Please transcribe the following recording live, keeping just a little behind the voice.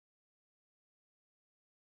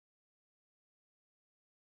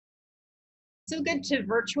So good to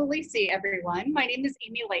virtually see everyone. My name is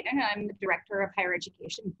Amy Layton, and I'm the Director of Higher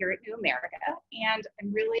Education here at New America. And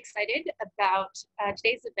I'm really excited about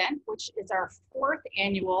today's event, which is our 4th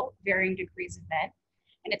annual Varying Degrees event.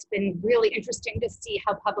 And it's been really interesting to see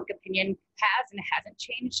how public opinion has and hasn't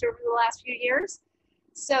changed over the last few years.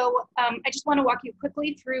 So I just want to walk you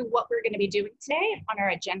quickly through what we're going to be doing today on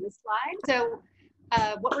our agenda slide. So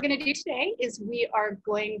what we're going to do today is we are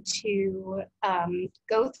going to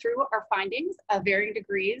go through our findings of varying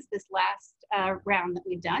degrees this last round that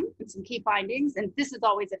we've done, and some key findings. And this is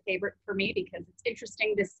always a favorite for me because it's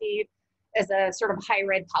interesting to see, as a sort of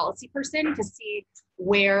higher ed policy person, to see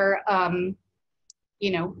where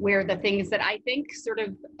where the things that I think sort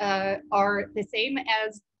of are the same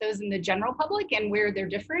as those in the general public and where they're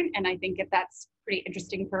different. And I think that's pretty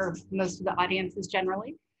interesting for most of the audiences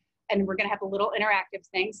generally. And we're going to have a little interactive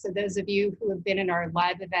thing. So those of you who have been in our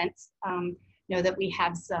live events know that we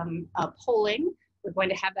have some polling. We're going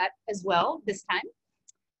to have that as well this time.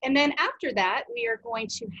 And then after that, we are going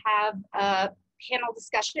to have a panel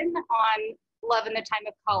discussion on love in the time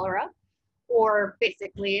of cholera, or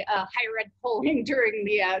basically higher ed polling during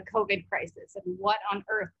the COVID crisis. And what on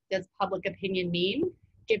earth does public opinion mean,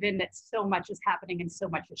 given that so much is happening and so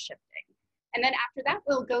much is shifting? And then after that,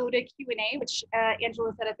 we'll go to Q&A, which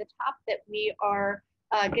Angela said at the top that we are,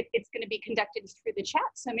 it's going to be conducted through the chat.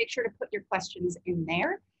 So make sure to put your questions in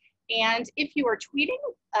there. And if you are tweeting,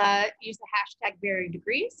 use the hashtag varying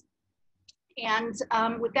degrees. And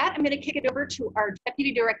with that, I'm going to kick it over to our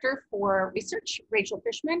Deputy Director for Research, Rachel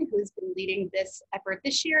Fishman, who has been leading this effort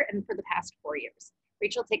this year and for the past 4 years.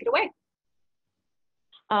 Rachel, take it away.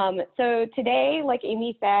 So today, like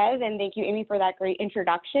Amy said, and thank you, Amy, for that great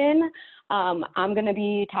introduction, I'm going to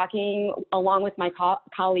be talking along with my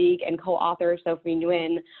colleague and co-author, Sophie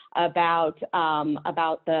Nguyen, about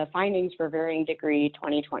the findings for Varying Degree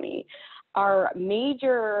 2020. Our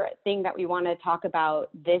major thing that we want to talk about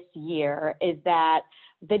this year is that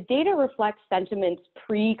the data reflects sentiments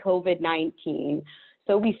pre-COVID-19.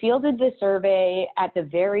 So we fielded this survey at the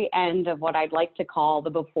very end of what I'd like to call the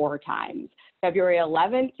before times, February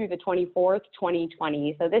 11th through the 24th,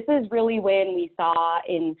 2020. So this is really when we saw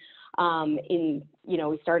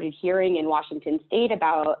we started hearing in Washington State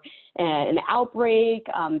about an outbreak.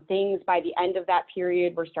 Things by the end of that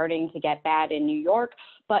period were starting to get bad in New York.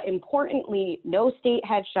 But importantly, no state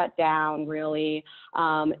had shut down, really.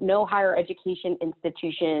 No higher education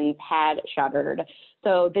institutions had shuttered.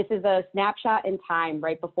 So this is a snapshot in time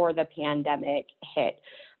right before the pandemic hit.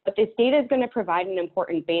 But this data is going to provide an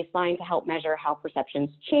important baseline to help measure how perceptions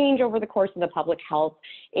change over the course of the public health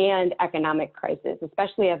and economic crisis,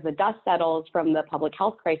 especially as the dust settles from the public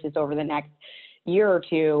health crisis over the next year or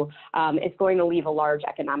two. It's going to leave a large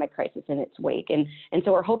economic crisis in its wake. And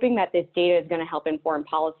so we're hoping that this data is going to help inform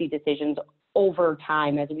policy decisions over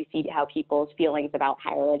time as we see how people's feelings about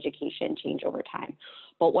higher education change over time.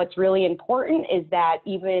 But what's really important is that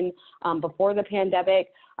even before the pandemic,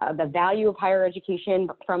 the value of higher education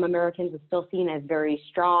from Americans is still seen as very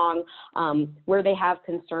strong. Where they have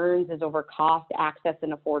concerns is over cost, access,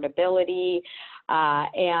 and affordability.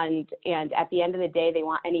 And at the end of the day, they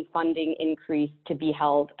want any funding increase to be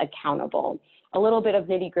held accountable. A little bit of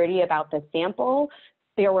nitty gritty about the sample.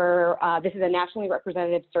 There were, this is a nationally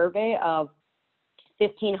representative survey of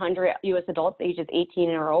 1,500 U.S. adults ages 18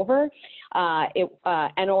 or over.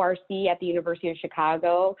 NORC at the University of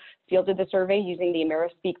Chicago fielded the survey using the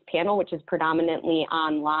AmeriSpeaks panel, which is predominantly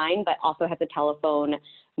online, but also has a telephone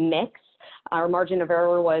mix. Our margin of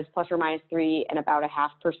error was plus or minus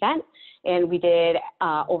 3.5%. And we did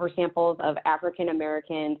oversamples of African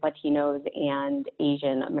Americans, Latinos, and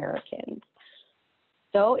Asian Americans.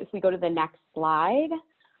 So if we go to the next slide,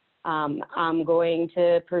 I'm going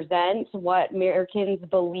to present what Americans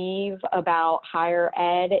believe about higher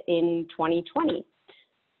ed in 2020.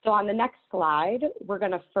 So on the next slide, we're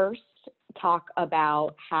going to first talk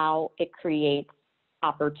about how it creates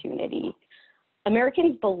opportunity.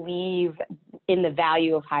 Americans believe in the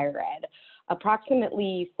value of higher ed.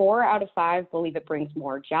 Approximately 4 out of 5 believe it brings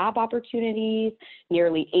more job opportunities.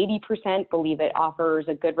 Nearly 80% believe it offers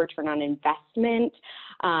a good return on investment.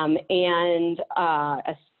 And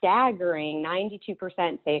a staggering 92%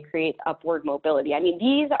 say it creates upward mobility. I mean,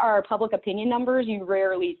 these are public opinion numbers you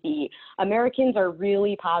rarely see. Americans are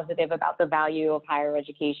really positive about the value of higher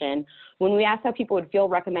education. When we asked how people would feel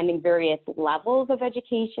recommending various levels of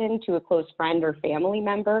education to a close friend or family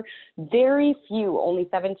member, very few, only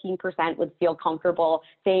 17%, would feel comfortable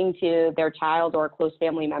saying to their child or a close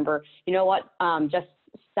family member, you know what, just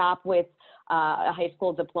stop with a high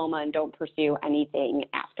school diploma and don't pursue anything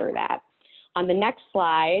after that. On the next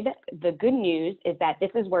slide, the good news is that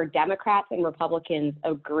this is where Democrats and Republicans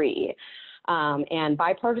agree. And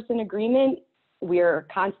bipartisan agreement, we're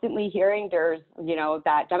constantly hearing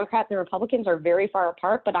that Democrats and Republicans are very far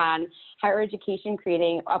apart, but on higher education,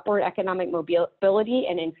 creating upward economic mobility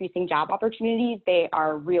and increasing job opportunities, they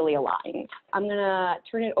are really aligned. I'm gonna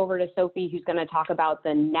turn it over to Sophie, who's gonna talk about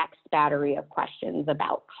the next battery of questions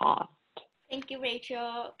about cost. Thank you,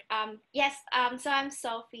 Rachel. So I'm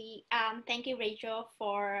Sophie. Thank you, Rachel,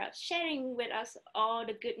 for sharing with us all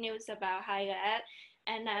the good news about higher ed.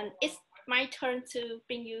 And it's my turn to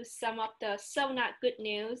bring you some of the so not good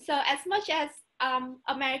news. So as much as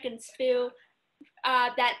Americans feel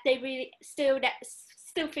that they really still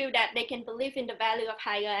feel that they can believe in the value of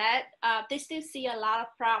higher ed, they still see a lot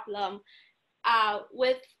of problem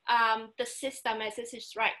with the system as it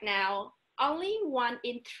is right now. Only 1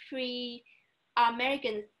 in 3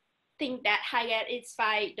 Americans think that higher ed is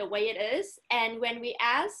fine the way it is. And when we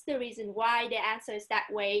ask the reason why, the answer is that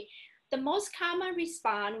way. The most common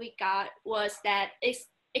response we got was that it's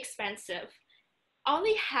expensive.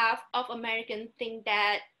 Only half of Americans think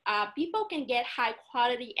that people can get high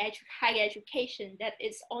quality higher education that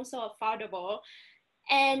is also affordable.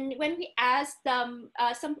 And when we ask them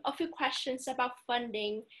a few questions about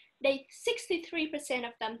funding, 63%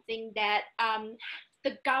 of them think that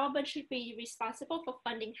the government should be responsible for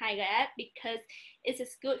funding higher ed because it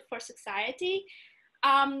is good for society.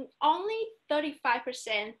 Only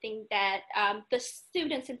 35% think that the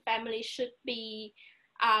students and families should be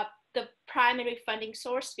the primary funding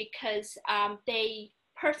source because they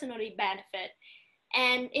personally benefit.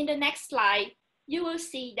 And in the next slide, you will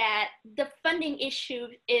see that the funding issue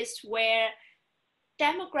is where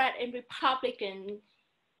Democrat and Republican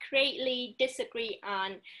greatly disagree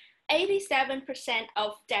on. 87%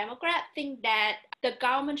 of Democrats think that the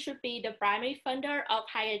government should be the primary funder of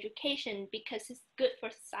higher education because it's good for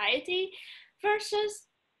society, versus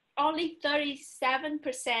only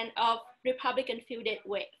 37% of Republicans feel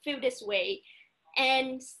this way.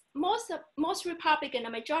 And most Republican, a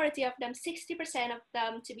majority of them, 60% of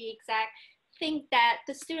them to be exact, think that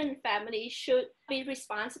the student family should be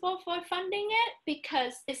responsible for funding it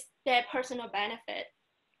because it's their personal benefit.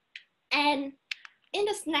 And in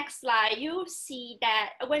this next slide, you'll see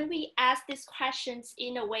that when we ask these questions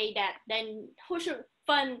in a way that then who should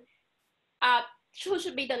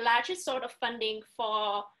be the largest sort of funding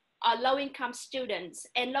for low-income students.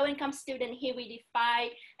 And low-income student here we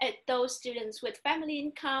define those students with family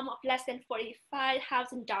income of less than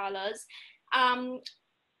 $45,000.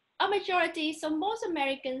 A majority, so most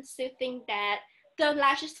Americans still think that the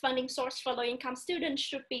largest funding source for low-income students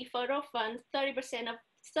should be federal funds. 37%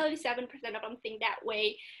 of them think that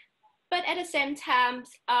way. But at the same time,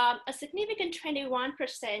 a significant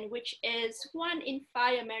 21%, which is 1 in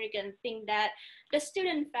 5 Americans, think that the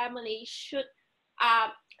student family should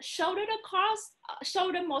shoulder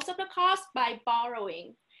most of the cost by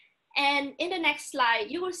borrowing. And in the next slide,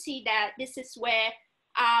 you will see that this is where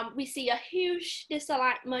we see a huge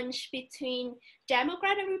disalignment between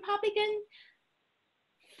Democrat and Republican.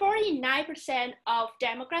 49% of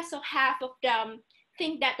Democrats, so half of them,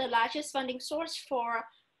 think that the largest funding source for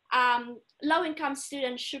low-income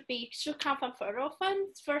students should come from federal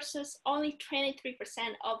funds, versus only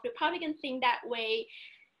 23% of Republicans think that way.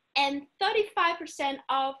 And 35%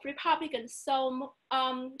 of Republicans, so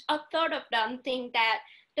a third of them, think that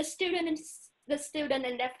the student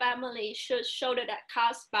and their family should shoulder that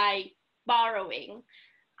cost by borrowing.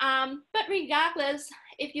 But regardless,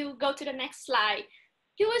 if you go to the next slide,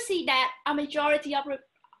 you will see that a majority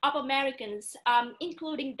of Americans,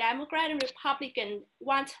 including Democrat and Republican,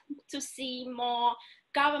 want to see more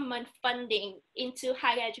government funding into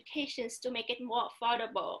higher education to make it more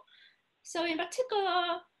affordable. So in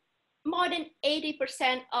particular, more than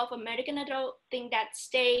 80% of American adults think that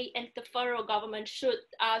state and the federal government should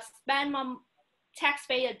spend more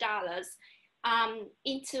taxpayer dollars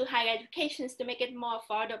into higher education to make it more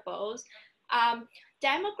affordable.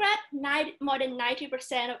 Democrat, more than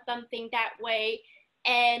 90% of them think that way,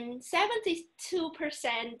 and 72%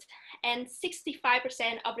 and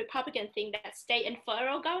 65% of Republicans think that state and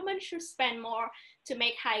federal government should spend more to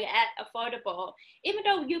make higher ed affordable. Even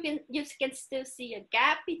though you can still see a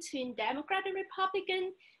gap between Democrat and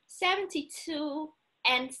Republican, 72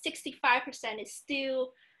 and 65% is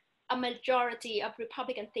still a majority of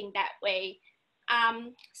Republicans think that way.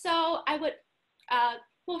 So I would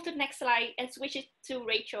move to the next slide and switch it to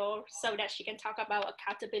Rachel so that she can talk about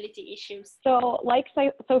accountability issues. So like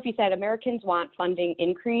Sophie said, Americans want funding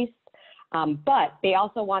increased, but they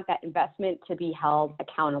also want that investment to be held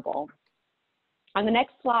accountable. On the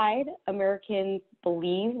next slide, Americans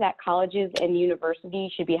believe that colleges and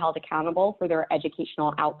universities should be held accountable for their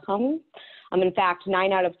educational outcomes. In fact,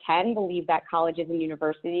 9 out of 10 believe that colleges and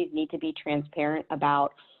universities need to be transparent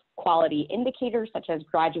about quality indicators such as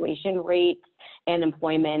graduation rates and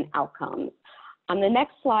employment outcomes. On the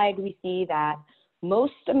next slide, we see that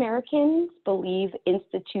most Americans believe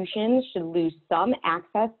institutions should lose some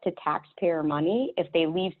access to taxpayer money if they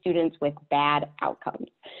leave students with bad outcomes.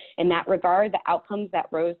 In that regard, the outcomes that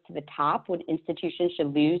rose to the top when institutions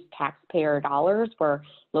should lose taxpayer dollars were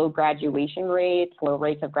low graduation rates, low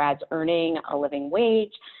rates of grads earning a living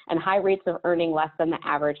wage, and high rates of earning less than the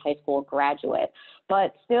average high school graduate.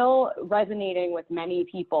 But still resonating with many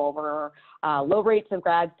people were low rates of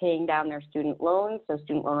grads paying down their student loans, so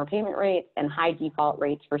student loan repayment rates, and high default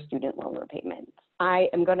rates for student loan repayments. I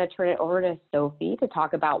am going to turn it over to Sophie to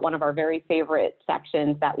talk about one of our very favorite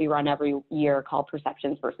sections that we run every year called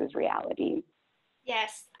Perceptions versus Reality.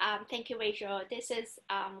 Yes, thank you, Rachel. This is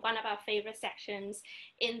one of our favorite sections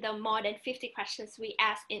in the more than 50 questions we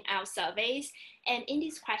ask in our surveys. And in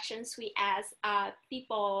these questions, we ask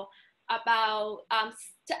people about,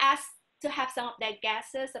 to have some of their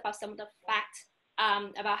guesses about some of the facts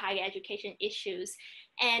about higher education issues.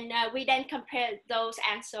 And we then compare those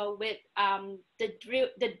answers with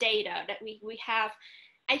the data that we have.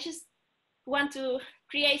 I just want to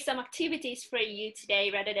create some activities for you today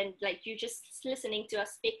rather than like you just listening to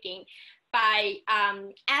us speaking by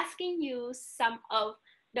asking you some of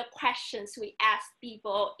the questions we ask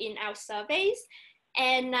people in our surveys.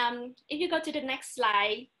 And if you go to the next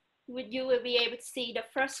slide, you will be able to see the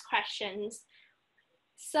first questions.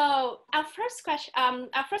 So our first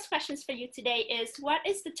questions for you today is, what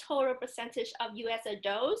is the total percentage of US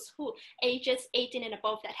adults who ages 18 and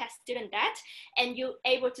above that has student debt? And you're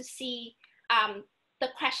able to see the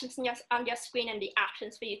questions on your screen and the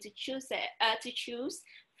options for you to choose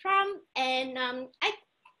from. And I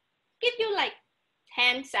give you like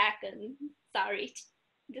 10 seconds. Sorry,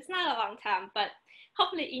 it's not a long time, but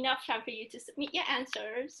hopefully enough time for you to submit your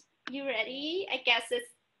answers. You ready? I guess it's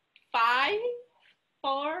 5,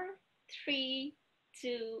 4, 3,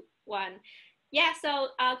 2, 1. Yeah, so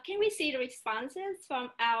can we see the responses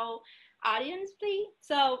from our audience, please?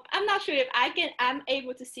 So I'm not sure if I'm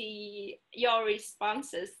able to see your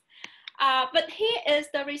responses. But here is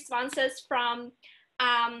the responses from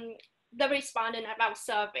the respondent of our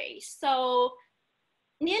survey. So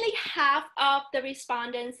nearly half of the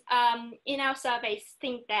respondents in our surveys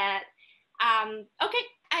think that, okay,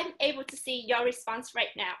 I'm able to see your response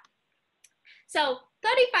right now. So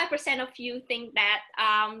 35% of you think that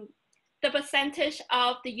the percentage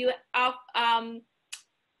of the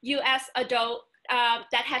US adult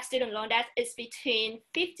that have student loan debt is between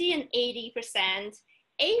 50 and 80%.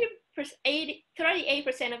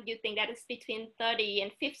 38% of you think that it's between 30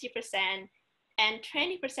 and 50%, and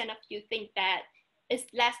 20% of you think that it's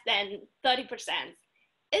less than 30%.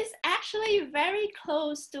 It's actually very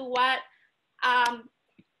close to what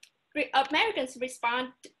Americans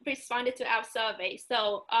responded to our survey.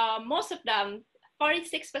 So most of them,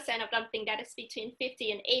 46% of them think that it's between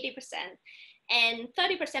 50 and 80%, and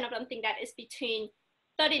 30% of them think that it's between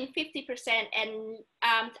 30 and 50%,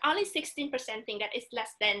 and only 16% think that it's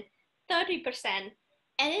less than 30%.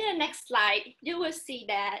 And in the next slide, you will see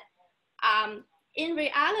that in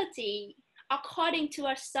reality, according to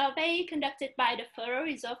a survey conducted by the Federal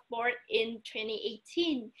Reserve Board in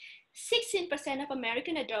 2018, 16% of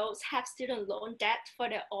American adults have student loan debt for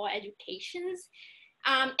their all educations.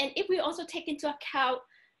 And if we also take into account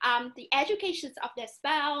the educations of their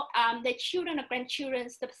spouse, their children or grandchildren,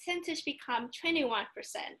 the percentage become 21%.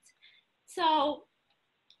 So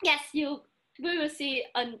yes, we will see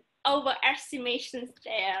an overestimation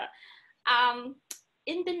there.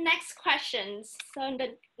 In the next questions, so in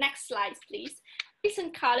the next slides, please.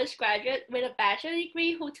 Recent college graduate with a bachelor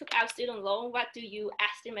degree who took out student loan, what do you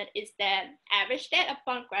estimate is their average debt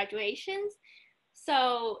upon graduation?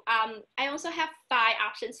 So I also have 5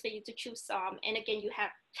 options for you to choose from. And again, you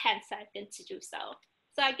have 10 seconds to do so.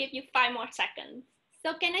 So I give you 5 more seconds.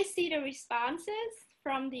 So can I see the responses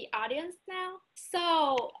from the audience now?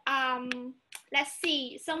 So let's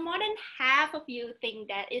see. So more than half of you think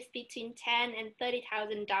that it's between $10,000 and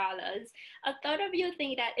 $30,000. A third of you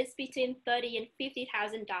think that it's between $30,000 and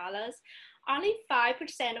 $50,000. Only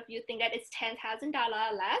 5% of you think that it's $10,000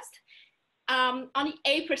 or less. Only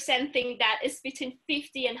 8% think that it's between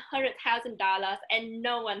 $50,000 and $100,000, and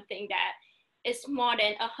no one think that it's more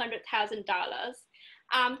than $100,000.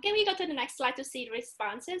 Can we go to the next slide to see the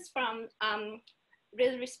responses from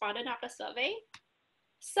the respondent of the survey?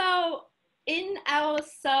 So in our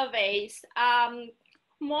surveys,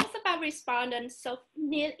 most of our respondents, so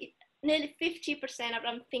nearly 50% of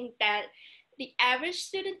them think that the average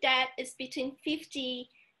student debt is between $50,000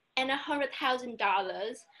 and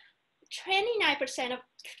 $100,000. 29%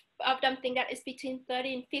 of them think that it's between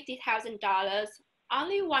 $30,000 and $50,000.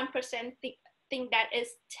 Only 1% think that is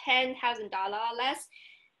 $10,000 or less.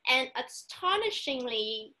 And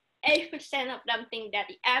astonishingly, 8% of them think that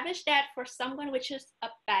the average debt for someone which is a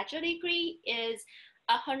bachelor degree is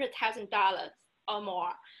 $100,000 or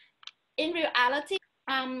more. In reality,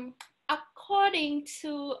 according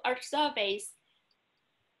to our surveys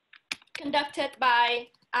conducted by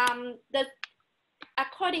the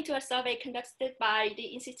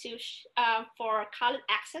Institute for College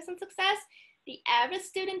Access and Success, the average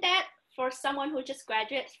student debt for someone who just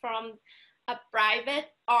graduates from a private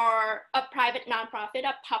nonprofit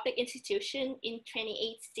or public institution in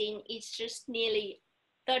 2018 is just nearly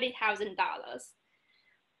 $30,000.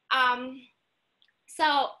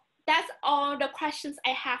 So that's all the questions I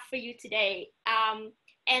have for you today.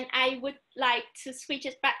 And I would like to switch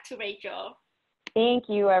it back to Rachel. Thank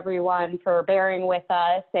you, everyone, for bearing with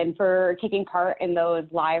us and for taking part in those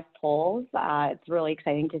live polls. It's really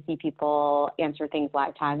exciting to see people answer things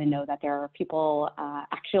live time and know that there are people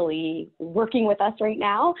actually working with us right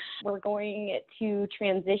now. We're going to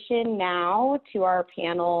transition now to our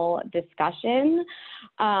panel discussion.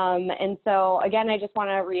 And so, again, I just want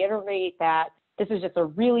to reiterate that this is just a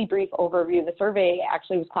really brief overview. The survey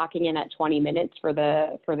actually was clocking in at 20 minutes for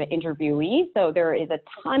the interviewee. So there is a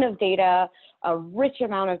ton of data, a rich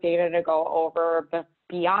amount of data to go over, but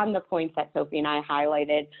beyond the points that Sophie and I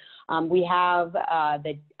highlighted. We have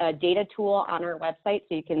the data tool on our website,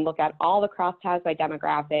 so you can look at all the crosstabs by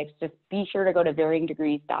demographics. Just be sure to go to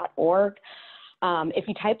varyingdegrees.org. If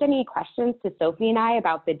you typed any questions to Sophie and I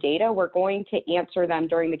about the data, we're going to answer them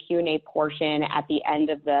during the Q&A portion at the end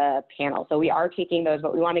of the panel. So we are taking those,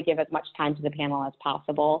 but we want to give as much time to the panel as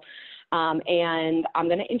possible. And I'm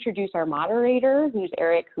going to introduce our moderator, who's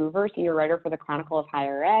Eric Hoover, senior writer for the Chronicle of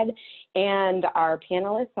Higher Ed, and our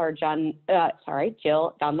panelists are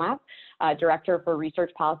Jill Dunlap, Director for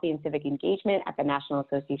Research Policy and Civic Engagement at the National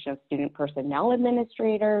Association of Student Personnel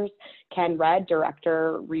Administrators, Ken Redd,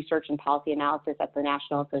 Director, Research and Policy Analysis at the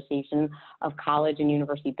National Association of College and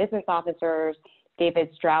University Business Officers, David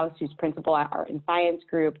Strauss, who's principal at Art and Science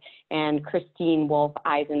Group, and Christine Wolf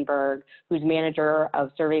Eisenberg, who's manager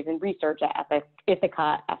of surveys and research at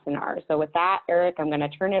Ithaca S&R. So with that, Eric, I'm going to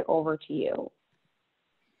turn it over to you.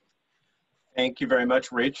 Thank you very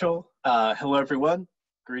much, Rachel. Hello, everyone.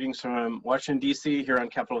 Greetings from Washington, D.C., here on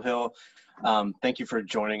Capitol Hill. Thank you for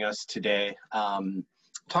joining us today.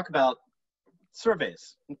 Talk about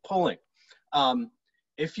surveys and polling.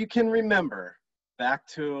 If you can remember, back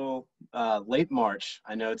to late March,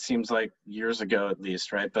 I know it seems like years ago at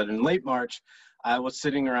least, right? But in late March, I was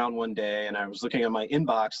sitting around one day and I was looking at my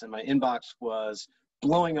inbox, and my inbox was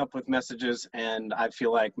blowing up with messages, and I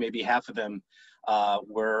feel like maybe half of them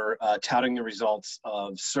were touting the results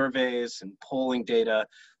of surveys and polling data,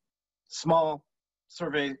 small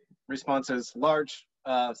survey responses, large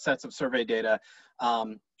sets of survey data,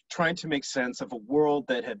 trying to make sense of a world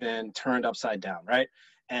that had been turned upside down, right?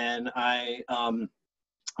 And I've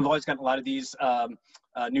always gotten a lot of these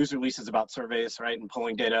news releases about surveys, right, and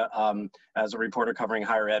polling data as a reporter covering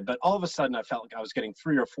higher ed. But all of a sudden, I felt like I was getting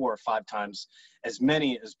 3 or 4 or 5 times as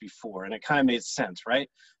many as before. And it kind of made sense, right?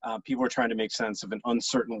 People were trying to make sense of an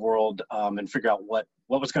uncertain world and figure out what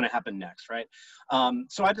was going to happen next, right?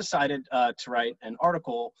 So I decided to write an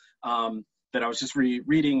article that I was just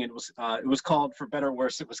reading. It was called, for better or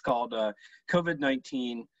worse, it was called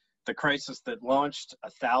COVID-19, the crisis that launched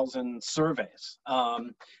 1,000 surveys.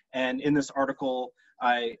 And in this article,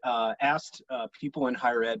 I asked people in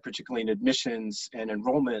higher ed, particularly in admissions and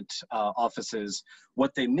enrollment offices,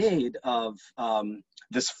 what they made of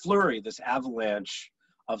this flurry, this avalanche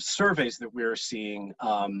of surveys that we're seeing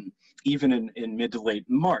even in mid to late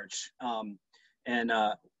March. And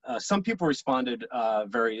some people responded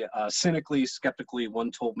very cynically, skeptically.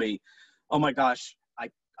 One told me, oh my gosh,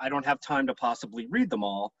 I don't have time to possibly read them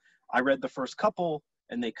all. I read the first couple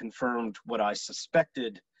and they confirmed what I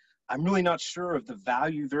suspected. I'm really not sure of the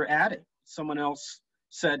value they're adding. Someone else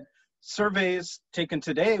said surveys taken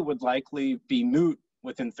today would likely be moot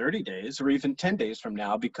within 30 days or even 10 days from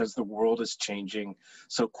now because the world is changing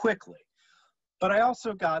so quickly. But I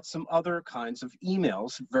also got some other kinds of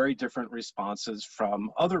emails, very different responses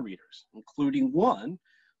from other readers, including one,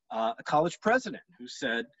 a college president who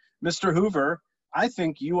said, Mr. Hoover, I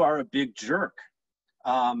think you are a big jerk.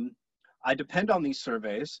 I depend on these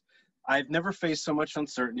surveys. I've never faced so much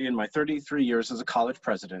uncertainty in my 33 years as a college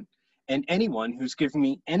president, and anyone who's given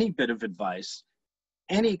me any bit of advice,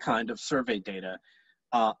 any kind of survey data,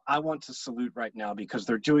 I want to salute right now because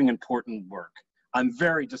they're doing important work. I'm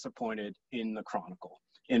very disappointed in the Chronicle,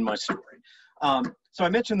 in my story. So I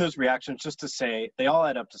mentioned those reactions just to say they all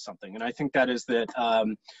add up to something. And I think that is that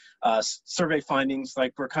survey findings,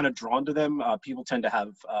 like we're kind of drawn to them. People tend to have,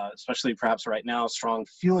 especially perhaps right now, strong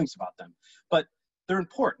feelings about them. But they're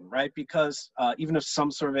important, right? Because even if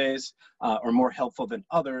some surveys are more helpful than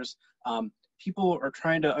others, people are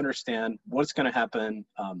trying to understand what's going to happen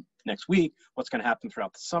next week, what's going to happen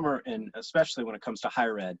throughout the summer, and especially when it comes to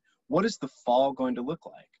higher ed, what is the fall going to look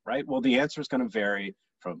like, right? Well, the answer is going to vary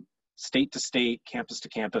from state to state, campus to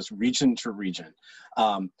campus, region to region.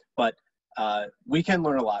 But we can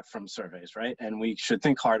learn a lot from surveys, right? And we should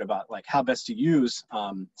think hard about like how best to use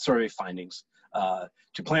survey findings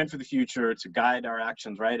to plan for the future, to guide our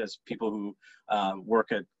actions, right? As people who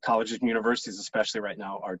work at colleges and universities, especially right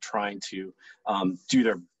now, are trying to do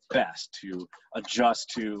their best to adjust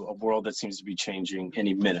to a world that seems to be changing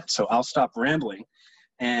any minute. So I'll stop rambling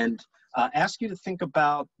and ask you to think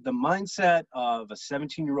about the mindset of a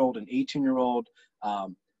 17-year-old and 18-year-old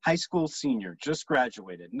high school senior, just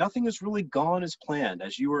graduated. Nothing has really gone as planned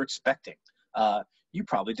as you were expecting. You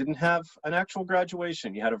probably didn't have an actual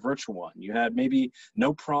graduation. You had a virtual one. You had maybe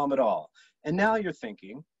no prom at all. And now you're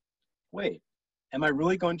thinking, wait, am I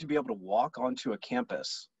really going to be able to walk onto a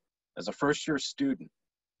campus as a first-year student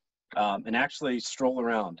and actually stroll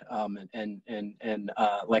around and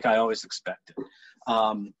like I always expected?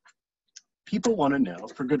 People want to know,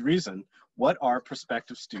 for good reason, what are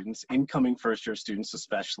prospective students, incoming first-year students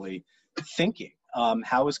especially, thinking?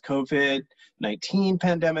 How is COVID-19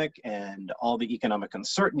 pandemic and all the economic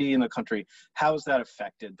uncertainty in the country, how has that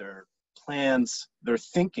affected their plans, their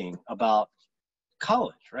thinking about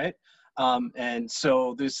college, right? And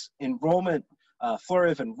so this enrollment,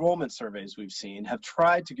 flurry of enrollment surveys we've seen have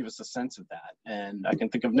tried to give us a sense of that. And I can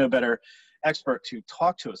think of no better expert to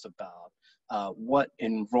talk to us about what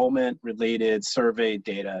enrollment-related survey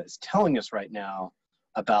data is telling us right now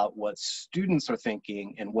about what students are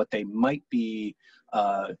thinking and what they might be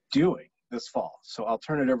doing this fall. So I'll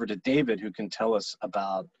turn it over to David, who can tell us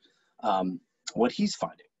about what he's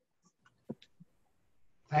finding.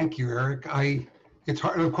 Thank you, Eric. It's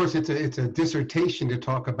hard, of course, it's a dissertation to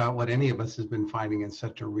talk about what any of us has been finding in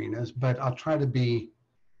such arenas, but I'll try to be,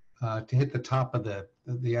 to hit the top of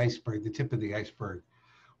the iceberg, the tip of the iceberg.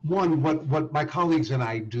 One, what my colleagues and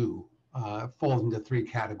I do falls into three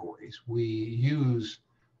categories. We use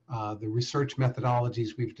the research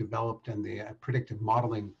methodologies we've developed and the predictive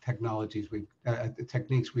modeling technologies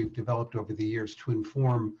techniques we've developed over the years to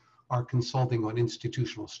inform our consulting on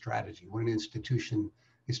institutional strategy, what an institution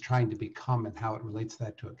is trying to become and how it relates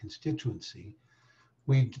that to a constituency.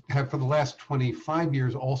 We have, for the last 25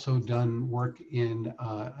 years, also done work in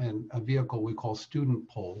a vehicle we call Student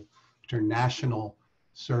Poll, which are national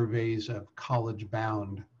surveys of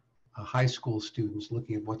college-bound high school students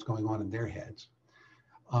looking at what's going on in their heads.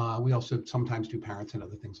 We also sometimes do parents and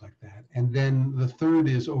other things like that. And then the third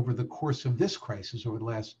is, over the course of this crisis, over the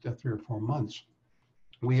last 3 or 4 months,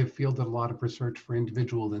 we have fielded a lot of research for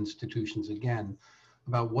individual institutions, again,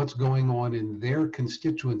 about what's going on in their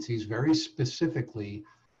constituencies, very specifically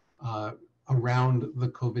around the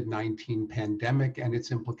COVID-19 pandemic and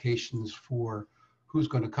its implications for who's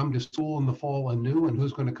going to come to school in the fall anew and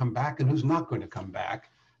who's going to come back and who's not going to come back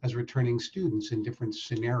as returning students in different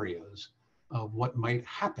scenarios of what might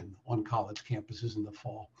happen on college campuses in the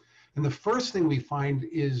fall. And the first thing we find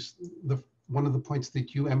is one of the points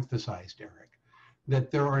that you emphasized, Eric,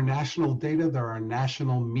 that there are national data, there are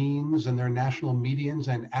national means, and there are national medians,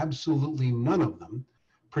 and absolutely none of them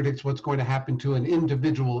predicts what's going to happen to an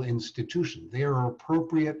individual institution. They are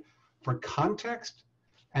appropriate for context,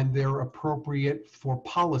 and they're appropriate for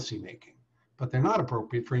policymaking, but they're not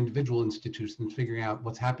appropriate for individual institutions figuring out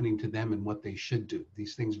what's happening to them and what they should do.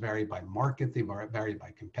 These things vary by market, they vary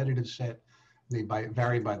by competitive set, they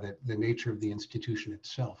vary by the nature of the institution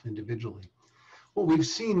itself individually. What we've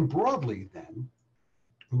seen broadly then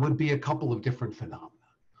would be a couple of different phenomena.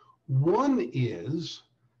 One is,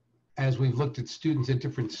 as we've looked at students at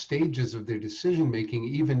different stages of their decision-making,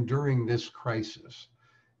 even during this crisis,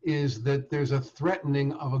 is that there's a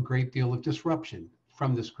threatening of a great deal of disruption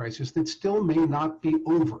from this crisis that still may not be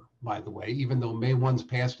over, by the way, even though May 1's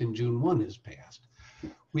passed and June 1 is passed.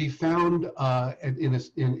 We found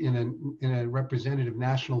in a representative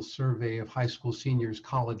national survey of high school seniors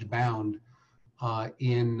college-bound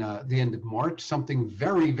in the end of March, something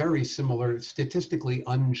very, very similar, statistically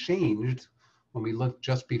unchanged when we looked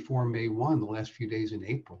just before May 1, the last few days in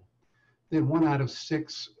April. Then 1 out of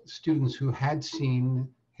 6 students who had seen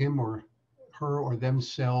him or her or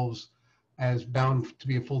themselves as bound to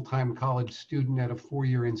be a full-time college student at a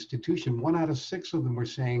 4-year institution. 1 out of 6 of them were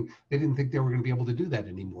saying they didn't think they were going to be able to do that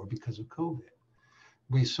anymore because of COVID.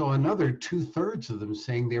 We saw another 2/3 of them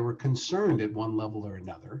saying they were concerned at one level or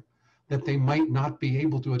another that they might not be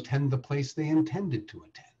able to attend the place they intended to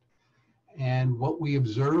attend. And what we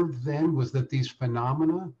observed then was that these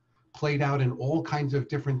phenomena played out in all kinds of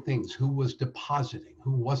different things. Who was depositing,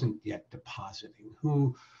 who wasn't yet depositing,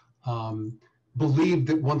 who believed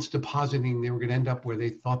that once depositing, they were going to end up where they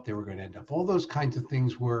thought they were going to end up. All those kinds of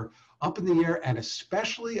things were up in the air, and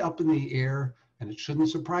especially up in the air, and it shouldn't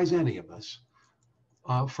surprise any of us,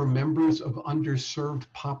 for members of underserved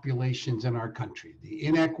populations in our country. The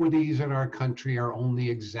inequities in our country are only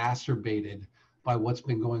exacerbated by what's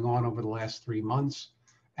been going on over the last 3 months.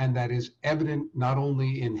 And that is evident not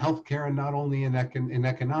only in healthcare and not only in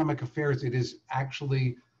economic affairs, it is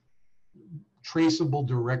actually traceable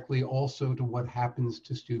directly also to what happens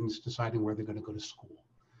to students deciding where they're going to go to school.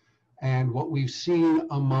 And what we've seen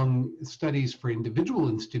among studies for individual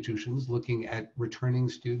institutions looking at returning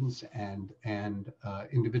students and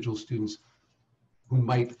individual students who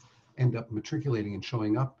might end up matriculating and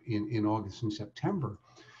showing up in August and September,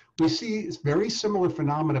 we see very similar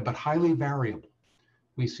phenomena, but highly variable.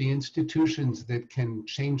 We see institutions that can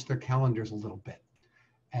change their calendars a little bit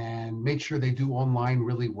and make sure they do online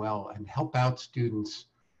really well and help out students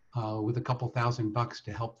with a couple $1,000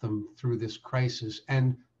 to help them through this crisis,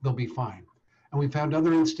 and they'll be fine. And we found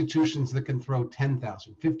other institutions that can throw $10,000,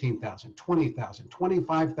 $15,000, $20,000,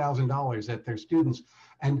 $25,000 at their students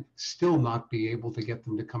and still not be able to get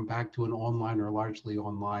them to come back to an online or largely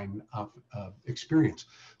online experience.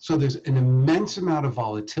 So there's an immense amount of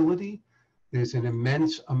volatility. There's an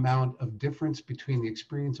immense amount of difference between the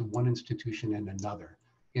experience of one institution and another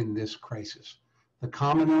in this crisis. The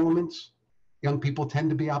common elements: young people tend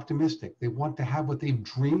to be optimistic. They want to have what they've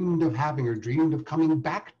dreamed of having or dreamed of coming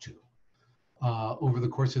back to over the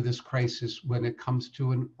course of this crisis when it comes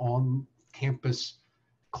to an on-campus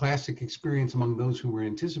classic experience among those who were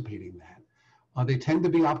anticipating that. They tend to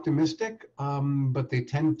be optimistic, but they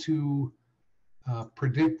tend to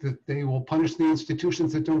predict that they will punish the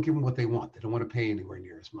institutions that don't give them what they want. They don't want to pay anywhere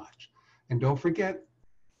near as much. And don't forget,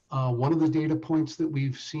 one of the data points that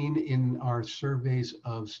we've seen in our surveys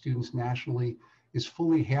of students nationally is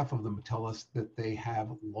fully half of them tell us that they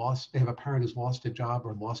have a parent who's lost a job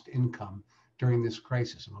or lost income during this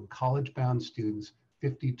crisis. Among college-bound students,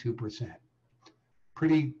 52%.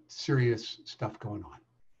 Pretty serious stuff going on.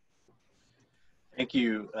 Thank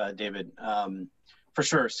you, David. For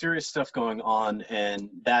sure, serious stuff going on, and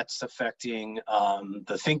that's affecting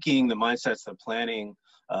the thinking, the mindsets, the planning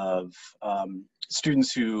of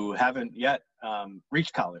students who haven't yet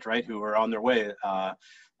reached college, right? Who are on their way.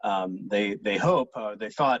 They hope, they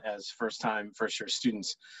thought as first-year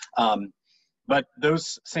students. But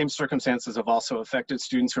those same circumstances have also affected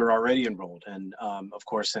students who are already enrolled. And of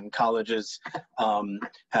course, in colleges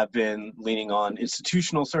have been leaning on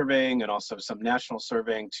institutional surveying and also some national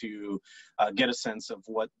surveying to get a sense of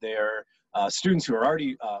what their students who are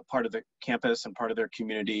already part of the campus and part of their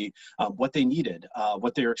community, what they needed,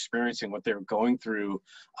 what they're experiencing, what they're going through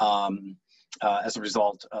as a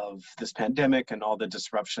result of this pandemic and all the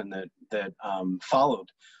disruption that followed.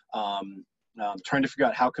 Trying to figure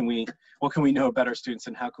out what can we know about our students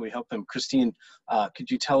and how can we help them. Christine,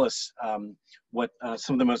 could you tell us what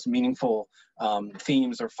some of the most meaningful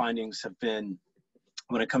themes or findings have been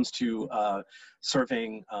when it comes to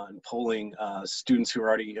surveying and polling students who are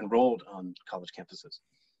already enrolled on college campuses?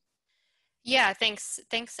 Yeah, thanks,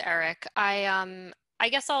 Eric. I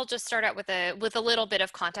guess I'll just start out with a little bit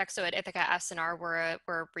of context. So at Ithaca S&R, we're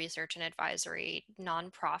a research and advisory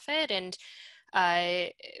nonprofit, and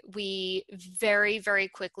we very, very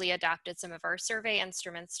quickly adapted some of our survey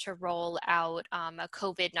instruments to roll out a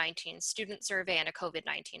COVID-19 student survey and a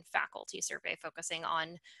COVID-19 faculty survey focusing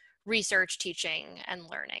on research, teaching, and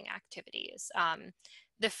learning activities.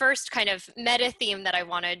 The first kind of meta theme that I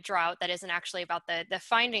want to draw out that isn't actually about the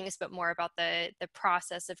findings, but more about the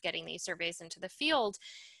process of getting these surveys into the field.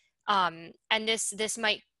 And this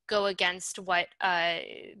might go against what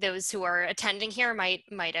those who are attending here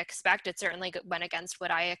might expect. It certainly went against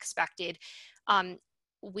what I expected.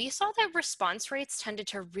 We saw that response rates tended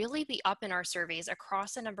to really be up in our surveys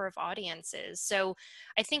across a number of audiences. So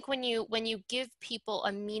I think when you give people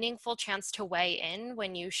a meaningful chance to weigh in,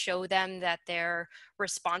 when you show them that their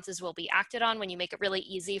responses will be acted on, when you make it really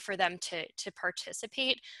easy for them to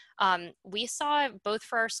participate, we saw both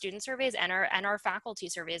for our student surveys and our faculty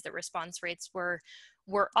surveys that response rates were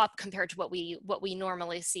up compared to what we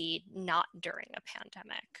normally see not during a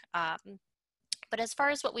pandemic. But as far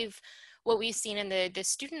as what we've seen in the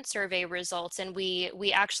student survey results, and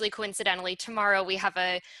we actually coincidentally tomorrow we have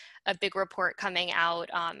a big report coming out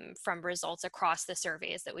from results across the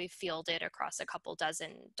surveys that we've fielded across a couple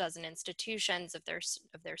dozen institutions of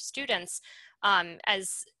their students.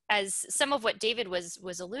 As some of what David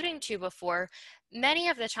was alluding to before, many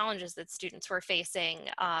of the challenges that students were facing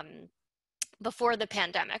before the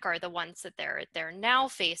pandemic are the ones that they're now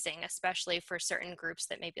facing, especially for certain groups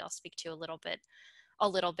that maybe I'll speak to a little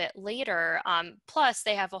bit later. Plus,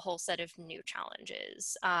 they have a whole set of new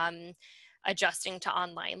challenges, adjusting to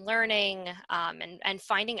online learning, and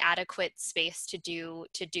finding adequate space to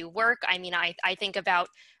do work. I mean, I think about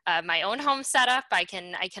my own home setup. I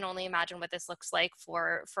can only imagine what this looks like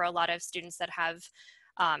for a lot of students that have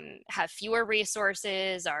fewer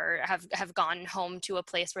resources or have gone home to a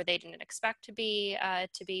place where they didn't expect to be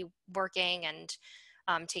working and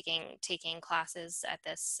taking classes at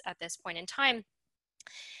this point in time.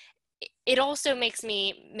 It also makes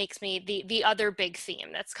me the other big theme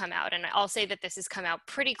that's come out, and I'll say that this has come out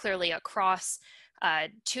pretty clearly across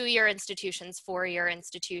 2-year institutions, 4-year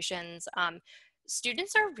institutions.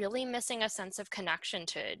 Students are really missing a sense of connection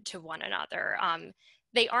to one another.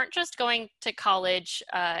 They aren't just going to college,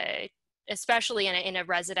 especially in a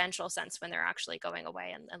residential sense when they're actually going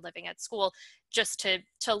away and living at school, just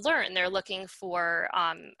to learn. They're looking for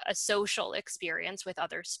a social experience with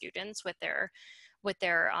other students, with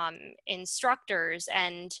their instructors,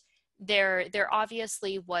 and there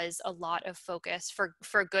obviously was a lot of focus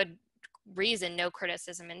for good reason, no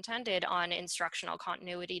criticism intended, on instructional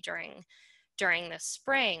continuity during the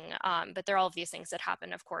spring, but there are all of these things that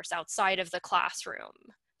happen, of course, outside of the classroom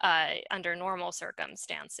under normal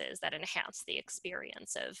circumstances that enhance the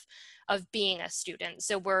experience of being a student.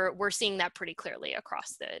 So we're seeing that pretty clearly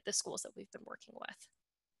across the schools that we've been working with.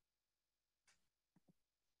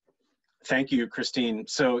 Thank you, Christine.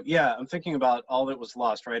 So yeah, I'm thinking about all that was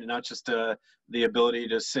lost, right? And not just the ability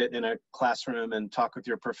to sit in a classroom and talk with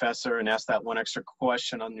your professor and ask that one extra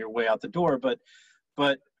question on your way out the door,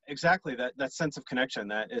 but exactly that sense of connection,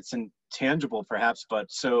 that it's intangible perhaps,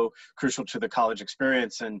 but so crucial to the college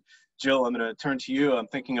experience. And Jill, I'm going to turn to you. I'm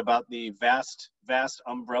thinking about the vast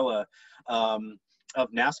umbrella of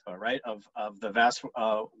NASPA, right? Of the vast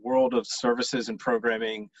world of services and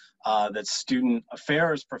programming that student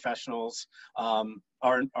affairs professionals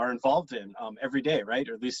are involved in every day, right?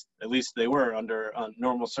 Or at least they were under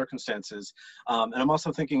normal circumstances. And I'm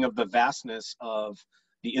also thinking of the vastness of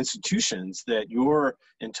the institutions that you're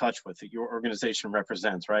in touch with, that your organization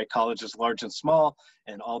represents, right? Colleges large and small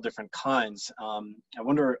and all different kinds. I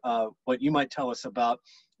wonder what you might tell us about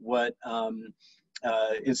what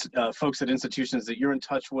folks at institutions that you're in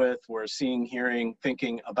touch with were seeing, hearing,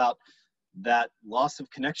 thinking about that loss of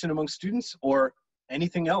connection among students, or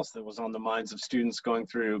anything else that was on the minds of students going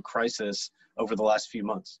through crisis over the last few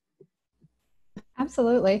months.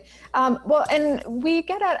 Absolutely. Well, and we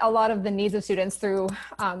get at a lot of the needs of students through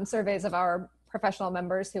surveys of our professional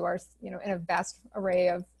members who are, in a vast array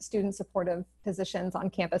of student supportive positions on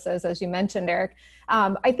campuses, as you mentioned, Eric.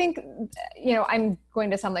 I think, I'm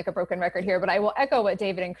going to sound like a broken record here, but I will echo what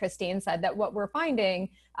David and Christine said, that what we're finding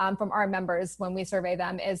from our members when we survey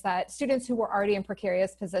them is that students who were already in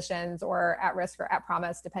precarious positions or at risk or at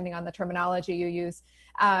promise, depending on the terminology you use,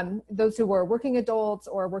 those who were working adults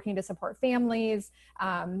or working to support families,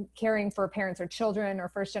 caring for parents or children or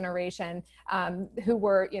first generation, who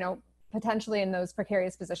were, potentially in those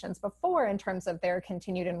precarious positions before in terms of their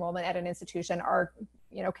continued enrollment at an institution are,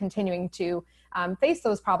 continuing to face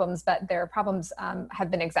those problems, but their problems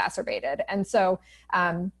have been exacerbated. And so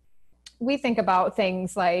we think about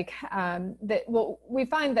things like we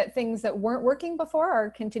find that things that weren't working before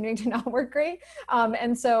are continuing to not work great.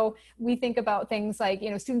 And so we think about things like,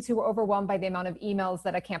 students who were overwhelmed by the amount of emails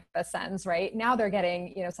that a campus sends, right? Now they're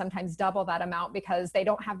getting, sometimes double that amount because they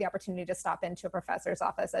don't have the opportunity to stop into a professor's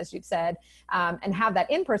office, as you've said, and have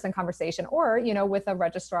that in-person conversation or, with a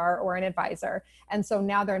registrar or an advisor. And so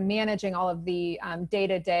now they're managing all of the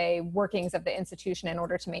day-to-day workings of the institution in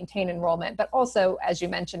order to maintain enrollment, but also, as you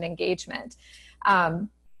mentioned, engagement.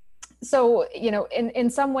 So, in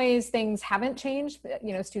some ways things haven't changed.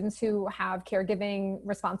 Students who have caregiving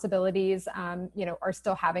responsibilities, are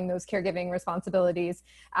still having those caregiving responsibilities.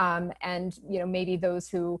 And, maybe those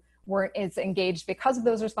who weren't as engaged because of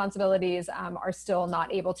those responsibilities are still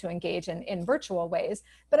not able to engage in virtual ways.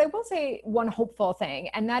 But I will say one hopeful thing,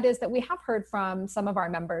 and that is that we have heard from some of our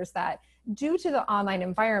members that due to the online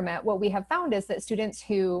environment, what we have found is that students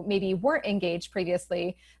who maybe weren't engaged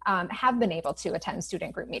previously have been able to attend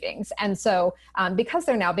student group meetings. And so because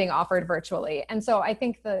they're now being offered virtually. And so I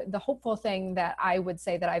think the hopeful thing that I would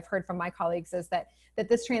say that I've heard from my colleagues is that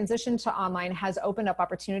this transition to online has opened up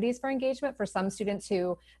opportunities for engagement for some students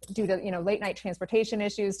who, due to late night transportation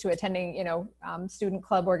issues, to attending student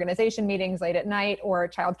club organization meetings late at night, or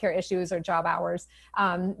childcare issues or job hours,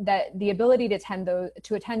 that the ability to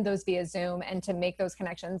attend those via Zoom and to make those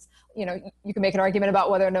connections, you can make an argument about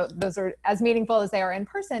whether or not those are as meaningful as they are in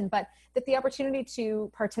person, but that the opportunity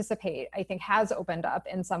to participate, I think, has opened up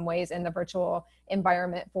in some ways in the virtual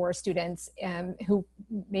environment for students who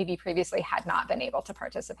maybe previously had not been able to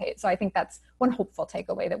participate. So I think that's one hopeful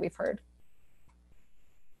takeaway that we've heard.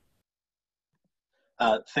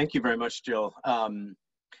 Thank you very much, Jill.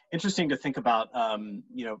 Interesting to think about,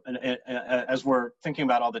 as we're thinking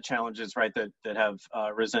about all the challenges, right, that have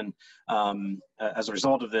risen as a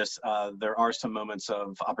result of this, there are some moments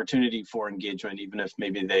of opportunity for engagement, even if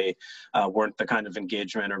maybe they weren't the kind of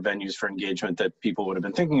engagement or venues for engagement that people would have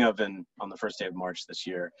been thinking of on the first day of March this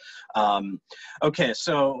year. Okay,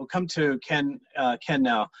 so we'll come to Ken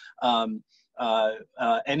now.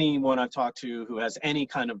 Anyone I've talked to who has any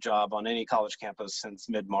kind of job on any college campus since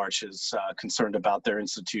mid-March is concerned about their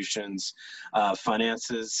institution's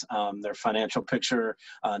finances, their financial picture,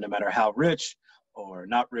 no matter how rich or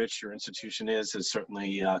not rich your institution is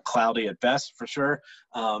certainly cloudy at best, for sure.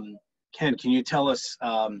 Ken, can you tell us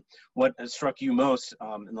what has struck you most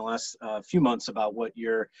in the last few months about what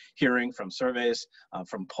you're hearing from surveys,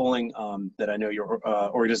 from polling that I know your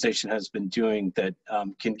organization has been doing that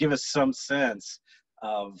can give us some sense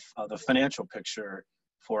of the financial picture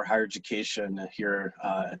for higher education here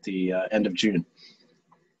at the end of June?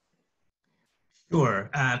 Sure.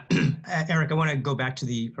 Eric, I want to go back to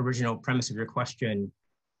the original premise of your question,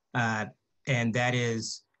 and that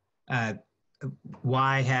is,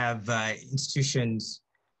 why have institutions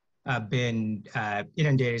been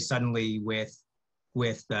inundated suddenly with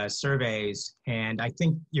surveys? And I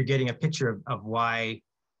think you're getting a picture of why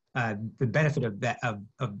the benefit of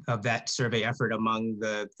that survey effort among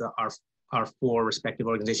our four respective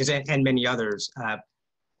organizations and many others.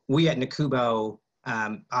 We at NACUBO,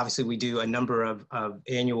 obviously we do a number of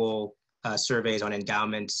annual surveys on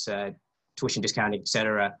endowments, tuition discounting, et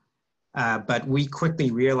cetera. But we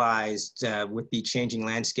quickly realized with the changing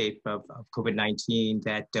landscape of COVID-19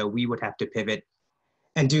 that we would have to pivot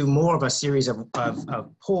and do more of a series of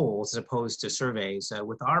polls as opposed to surveys.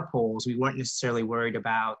 With our polls, we weren't necessarily worried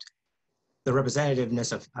about the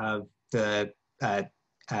representativeness of the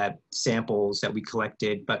samples that we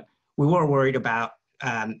collected, but we were worried about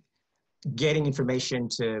getting information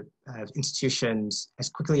to institutions as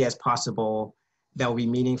quickly as possible that would be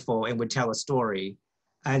meaningful and would tell a story.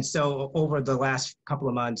 And so over the last couple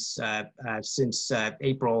of months, since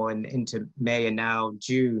April and into May and now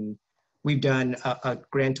June, we've done a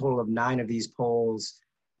grand total of 9 of these polls,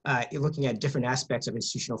 looking at different aspects of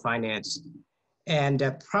institutional finance.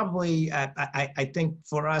 And probably, I think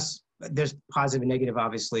for us, there's positive and negative,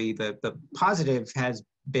 obviously. The positive has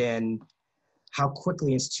been how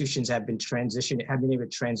quickly institutions have been able to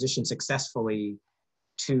transition successfully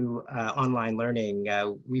to online learning.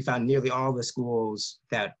 We found nearly all the schools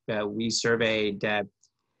that we surveyed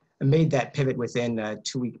made that pivot within a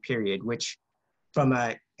 2-week period, which from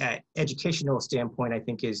a educational standpoint, I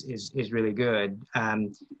think is really good.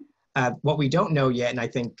 What we don't know yet, and I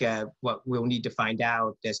think what we'll need to find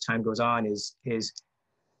out as time goes on is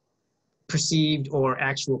perceived or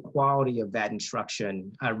actual quality of that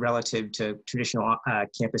instruction relative to traditional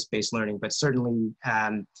campus-based learning, but certainly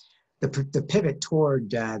the pivot toward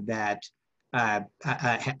that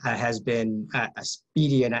has been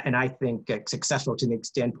speedy and I think successful to the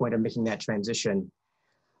standpoint of making that transition.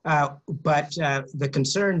 But the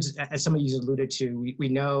concerns, as some of you alluded to, we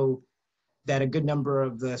know that a good number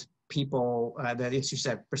of the people, the institutions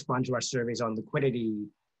that respond to our surveys on liquidity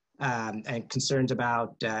and concerns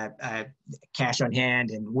about cash on hand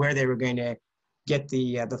and where they were going to get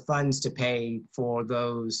the funds to pay for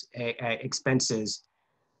those expenses,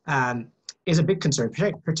 is a big concern,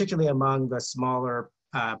 particularly among the smaller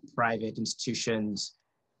private institutions.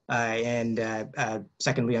 And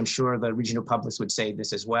secondly, I'm sure the regional publics would say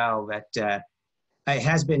this as well, that it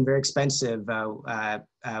has been very expensive.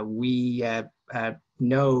 We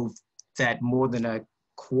know that more than a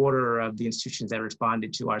quarter of the institutions that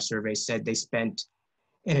responded to our survey said they spent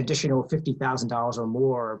an additional $50,000 or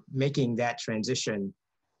more making that transition.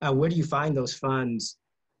 Where do you find those funds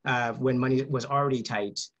when money was already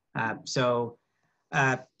tight? So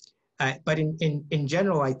But in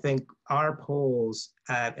general, I think our polls,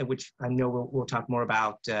 which I know we'll talk more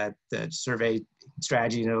about the survey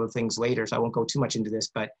strategy and other things later, so I won't go too much into this,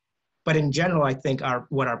 but in general, I think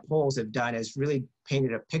what our polls have done is really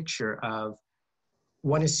painted a picture of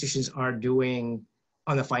what institutions are doing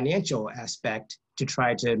on the financial aspect to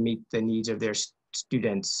try to meet the needs of their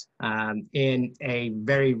students in a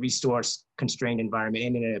very resource-constrained environment,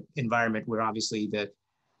 and in an environment where obviously the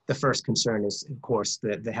first concern is, of course,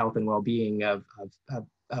 the health and well-being of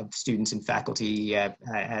students and faculty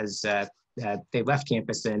as they left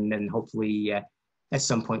campus and hopefully at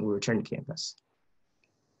some point will return to campus.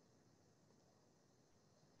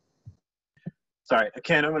 Sorry,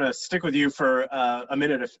 Ken, I'm going to stick with you for a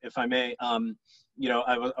minute, if I may. You know,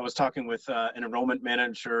 I was talking with an enrollment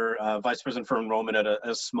manager, vice president for enrollment at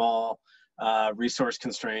a small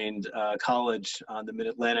resource-constrained college on the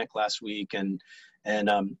Mid-Atlantic last week, and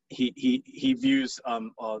he views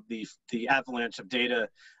the avalanche of data,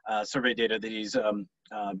 survey data that he's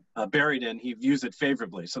buried in. He views it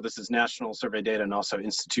favorably. So this is national survey data and also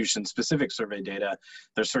institution-specific survey data.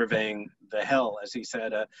 They're surveying the hell, as he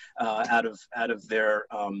said, out of their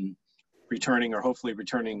returning or hopefully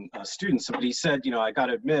returning students. But he said, you know, I got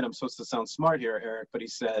to admit, I'm supposed to sound smart here, Eric, but he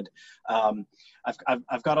said,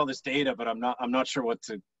 I've got all this data, but I'm not sure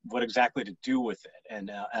what exactly to do with it, and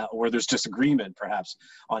or there's disagreement perhaps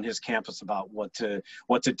on his campus about what to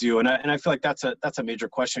do. And I feel like that's a major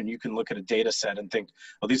question. You can look at a data set and think,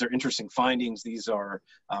 oh, these are interesting findings. These are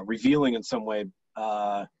revealing in some way.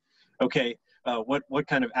 Okay. What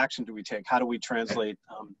kind of action do we take? How do we translate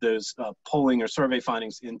those polling or survey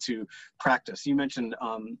findings into practice? You mentioned,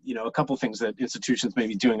 you know, a couple of things that institutions may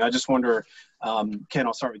be doing. I just wonder, Ken,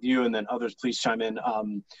 I'll start with you, and then others please chime in.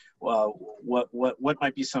 What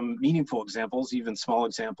might be some meaningful examples, even small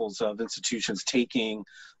examples of institutions taking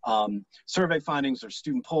survey findings or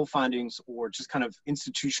student poll findings, or just kind of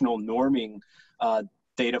institutional norming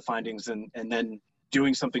data findings, and then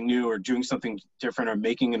doing something new or doing something different or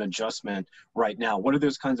making an adjustment right now? What do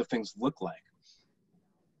those kinds of things look like?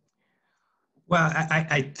 Well,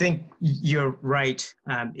 I think you're right.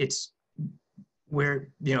 It's where,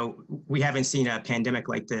 you know, we haven't seen a pandemic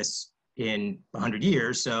like this in 100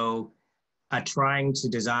 years. So trying to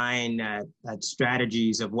design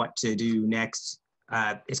strategies of what to do next,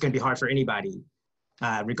 it's going to be hard for anybody,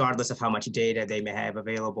 regardless of how much data they may have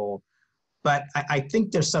available. But I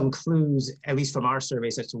think there's some clues, at least from our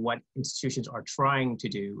surveys, as to what institutions are trying to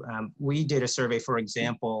do. We did a survey, for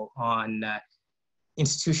example, on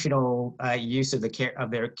institutional use of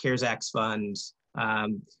their CARES Act funds.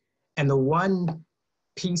 And the one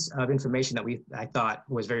piece of information that I thought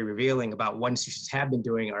was very revealing about what institutions have been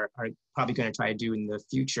doing or are probably going to try to do in the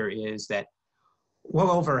future is that well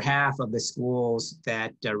over half of the schools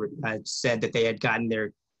that said that they had gotten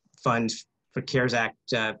their funds for CARES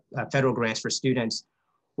Act federal grants for students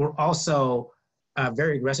were also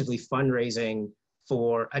very aggressively fundraising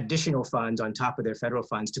for additional funds on top of their federal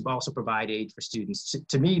funds to also provide aid for students.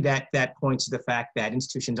 To me, that points to the fact that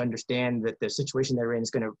institutions understand that the situation they're in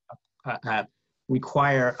is going to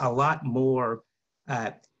require a lot more,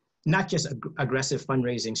 not just aggressive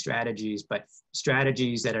fundraising strategies, but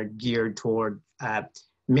strategies that are geared toward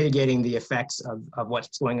mitigating the effects of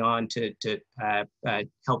what's going on to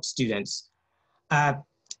help students.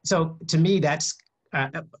 So to me, that's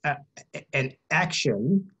an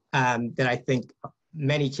action that I think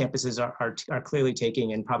many campuses are clearly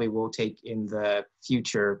taking and probably will take in the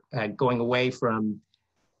future, going away from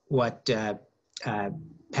what had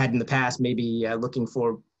in the past, maybe looking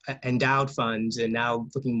for endowed funds, and now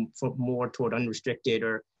looking for more toward unrestricted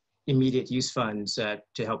or immediate use funds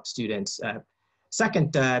to help students.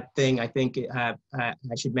 Second thing I think I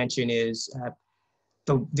should mention is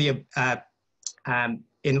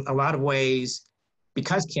in a lot of ways,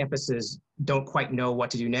 because campuses don't quite know what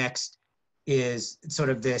to do next, is sort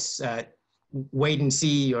of this wait and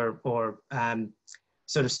see or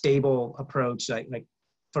sort of stable approach. Like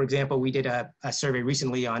for example, we did a survey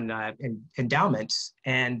recently on endowments,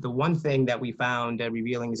 and the one thing that we found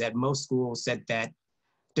revealing is that most schools said that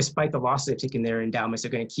despite the loss they've taken their endowments, they're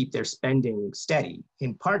going to keep their spending steady,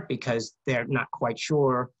 in part because they're not quite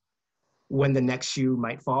sure when the next shoe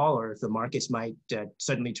might fall or if the markets might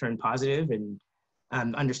suddenly turn positive, and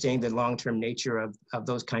understanding the long-term nature of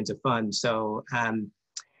those kinds of funds. So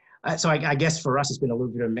I guess for us, it's been a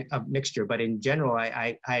little bit of mixture, but in general,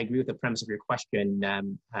 I agree with the premise of your question.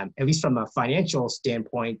 At least from a financial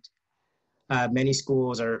standpoint, many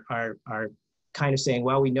schools are kind of saying,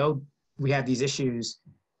 well, we know we have these issues.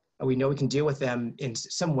 We know we can deal with them in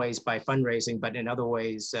some ways by fundraising, but in other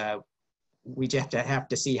ways, we just have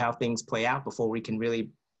to see how things play out before we can really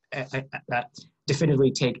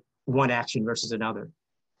definitively take one action versus another.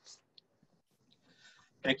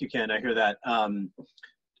 Thank you, Ken. I hear that.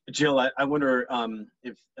 Jill, I wonder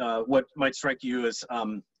if what might strike you as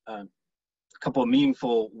a couple of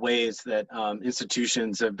meaningful ways that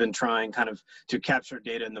institutions have been trying kind of to capture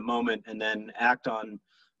data in the moment and then act on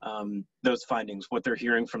those findings, what they're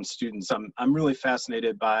hearing from students. I'm really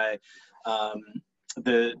fascinated by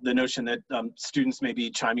the notion that students may be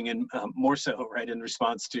chiming in more so, right, in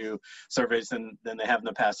response to surveys than they have in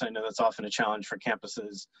the past. I know that's often a challenge for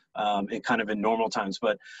campuses in normal times,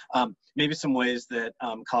 but maybe some ways that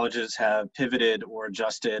colleges have pivoted or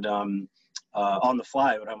adjusted on the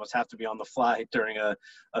fly. It would almost have to be on the fly during a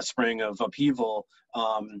spring of upheaval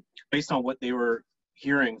based on what they were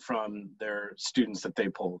hearing from their students that they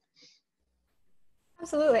polled.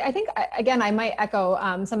 Absolutely. I think, again, I might echo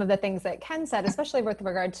some of the things that Ken said, especially with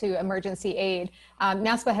regard to emergency aid.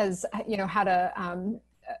 NASPA has, had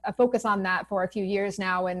a focus on that for a few years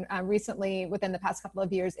now, and recently, within the past couple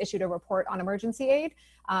of years, issued a report on emergency aid.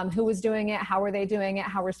 Who was doing it? How were they doing it?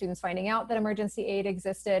 How were students finding out that emergency aid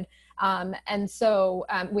existed? And so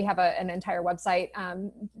we have an entire website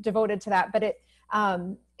devoted to that. But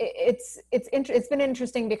it's been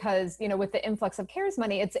interesting because, with the influx of CARES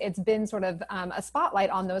money, it's been sort of a spotlight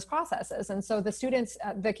on those processes. And so the students,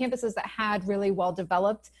 the campuses that had really well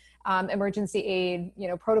developed emergency aid,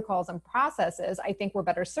 protocols and processes, I think were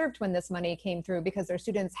better served when this money came through because their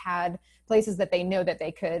students had places that they know that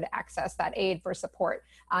they could access that aid for support.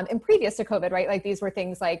 And previous to COVID, right? Like these were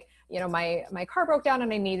things like, my car broke down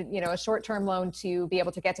and I need, a short-term loan to be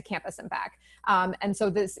able to get to campus and back. And so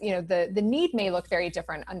this, the need may look very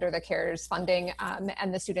different under the CARES funding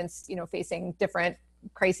and the students, facing different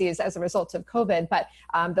crises as a result of COVID, but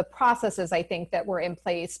the processes I think that were in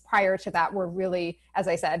place prior to that were really, as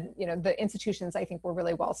I said, the institutions I think were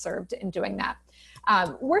really well served in doing that.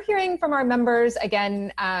 We're hearing from our members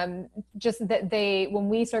again, just that when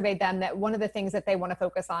we surveyed them, that one of the things that they want to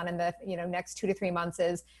focus on in the next 2 to 3 months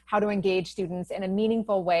is how to engage students in a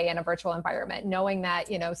meaningful way in a virtual environment, knowing that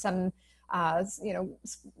some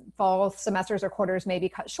fall semesters or quarters may be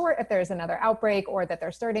cut short if there's another outbreak or that they're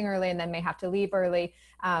starting early and then may have to leave early.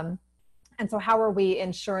 And so how are we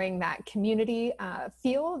ensuring that community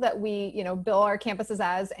feel that we, bill our campuses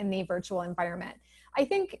as in the virtual environment? I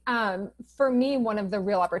think for me, one of the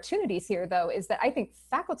real opportunities here, though, is that I think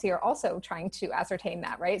faculty are also trying to ascertain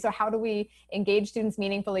that, right? So how do we engage students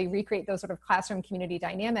meaningfully, recreate those sort of classroom community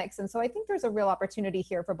dynamics? And so I think there's a real opportunity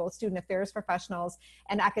here for both student affairs professionals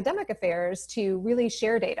and academic affairs to really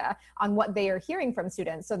share data on what they are hearing from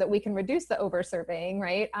students so that we can reduce the over-surveying,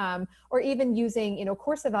 right? Or even using,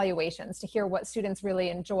 course evaluations to hear what students really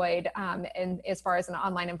enjoyed in, as far as an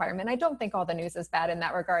online environment. I don't think all the news is bad in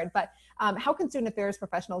that regard, but how can student affairs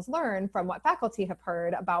professionals learn from what faculty have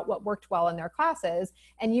heard about what worked well in their classes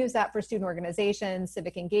and use that for student organization,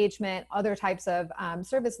 civic engagement, other types of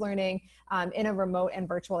service learning in a remote and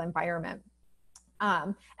virtual environment.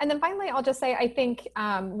 And then finally, I'll just say, I think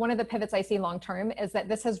one of the pivots I see long-term is that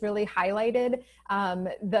this has really highlighted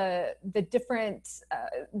the different,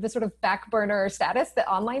 the sort of back burner status that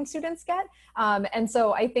online students get. And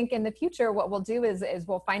so I think in the future, what we'll do is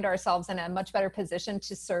we'll find ourselves in a much better position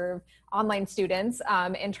to serve online students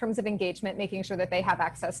in terms of engagement, making sure that they have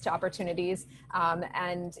access to opportunities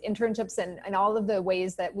and internships and all of the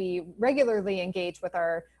ways that we regularly engage with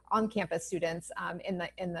our on-campus students in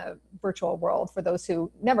the virtual world for those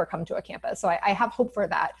who never come to a campus. So I have hope for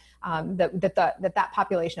that, that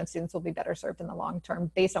population of students will be better served in the long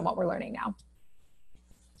term based on what we're learning now.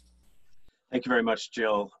 Thank you very much,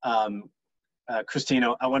 Jill.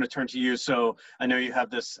 Christina, I want to turn to you. So I know you have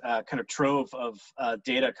this kind of trove of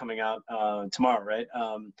data coming out tomorrow, right?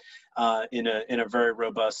 In a very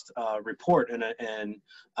robust report, and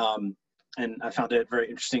I found it very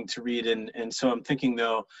interesting to read. And so I'm thinking,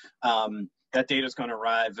 though, that data is going to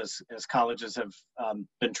arrive as colleges have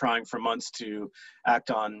been trying for months to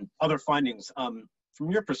act on other findings. From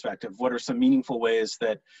your perspective, what are some meaningful ways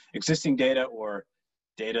that existing data or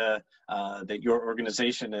data that your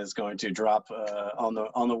organization is going to drop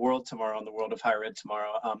on the world tomorrow, on the world of higher ed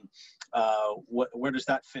tomorrow? Where does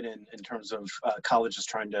that fit in terms of colleges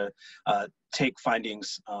trying to take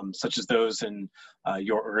findings such as those in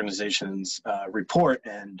your organization's report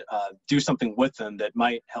and do something with them that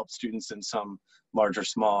might help students in some large or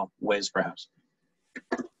small ways, perhaps?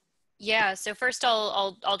 Yeah, so first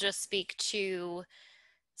I'll just speak to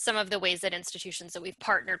some of the ways that institutions that we've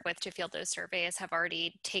partnered with to field those surveys have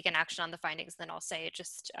already taken action on the findings. Then I'll say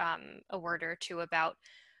just a word or two about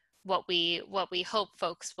what we hope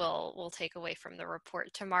folks will take away from the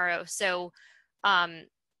report tomorrow. So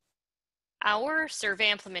Our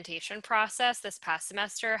survey implementation process this past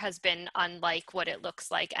semester has been unlike what it looks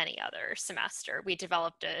like any other semester. We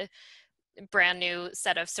developed a brand new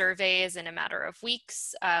set of surveys in a matter of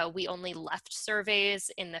weeks. We only left surveys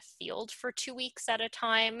in the field for 2 weeks at a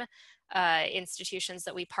time. Institutions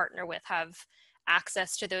that we partner with have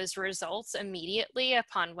access to those results immediately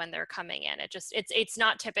upon when they're coming in. It's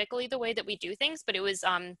not typically the way that we do things, but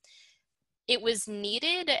it was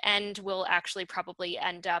needed and will actually probably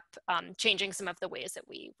end up changing some of the ways that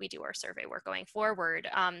we do our survey work going forward.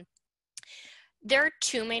 There are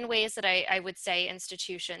two main ways that I would say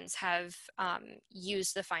institutions have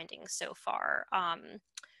used the findings so far.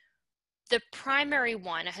 The primary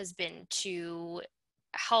one has been to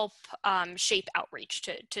help shape outreach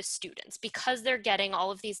to students. Because they're getting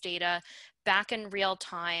all of these data back in real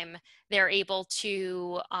time, they're able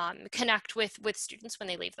to connect with students when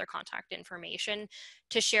they leave their contact information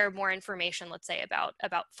to share more information, let's say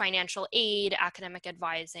about financial aid, academic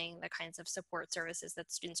advising, the kinds of support services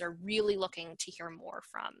that students are really looking to hear more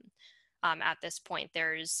from. At this point,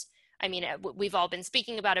 we've all been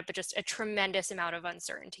speaking about it, but just a tremendous amount of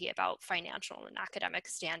uncertainty about financial and academic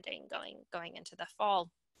standing going into the fall.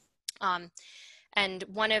 And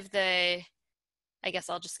one of the, I guess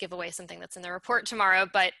I'll just give away something that's in the report tomorrow,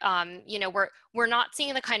 but we're not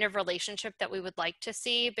seeing the kind of relationship that we would like to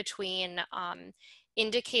see between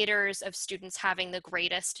indicators of students having the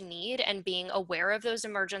greatest need and being aware of those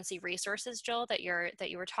emergency resources, Jill, that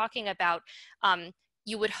you were talking about.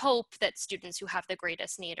 You would hope that students who have the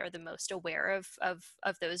greatest need are the most aware of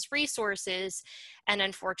those resources, and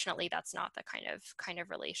unfortunately, that's not the kind of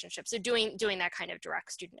relationship. So doing that kind of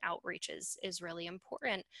direct student outreach is really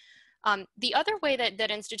important. The other way that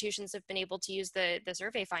institutions have been able to use the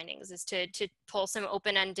survey findings is to pull some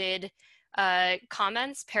open-ended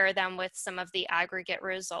comments, pair them with some of the aggregate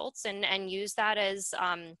results, and use that as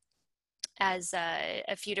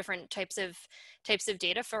a few different types of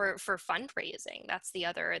data for fundraising. That's the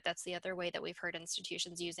other way that we've heard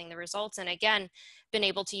institutions using the results, and again, been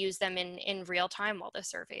able to use them in real time while the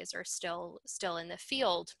surveys are still in the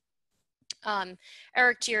field.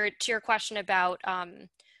 Eric, to your question about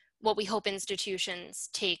what we hope institutions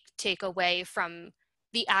take away from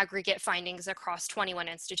the aggregate findings across 21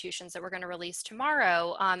 institutions that we're going to release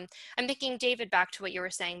tomorrow. I'm thinking, David, back to what you were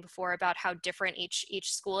saying before about how different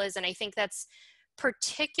each school is, and I think that's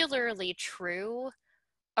particularly true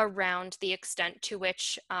around the extent to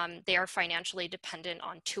which they are financially dependent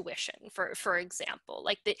on tuition, for example.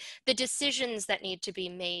 Like the decisions that need to be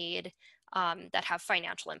made that have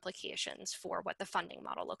financial implications for what the funding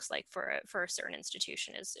model looks like for a certain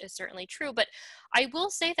institution is certainly true. But I will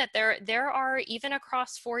say that there are, even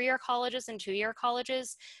across 4-year colleges and 2-year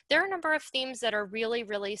colleges, there are a number of themes that are really,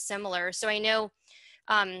 really similar. So I know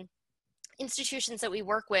institutions that we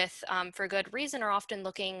work with for good reason are often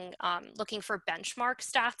looking for benchmark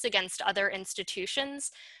stats against other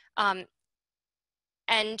institutions.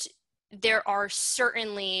 And there are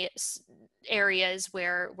certainly areas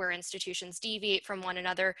where institutions deviate from one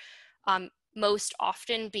another, most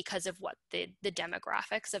often because of what the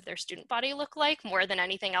demographics of their student body look like, more than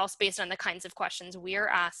anything else, based on the kinds of questions we're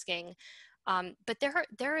asking. But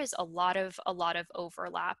there is a lot of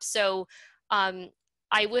overlap. So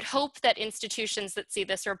I would hope that institutions that see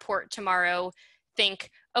this report tomorrow think,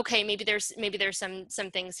 okay, maybe there's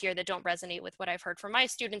some things here that don't resonate with what I've heard from my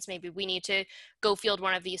students. Maybe we need to go field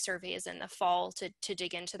one of these surveys in the fall to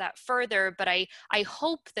dig into that further. But I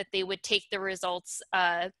hope that they would take the results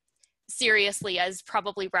seriously as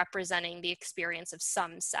probably representing the experience of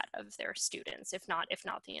some set of their students, if not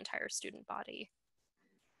the entire student body.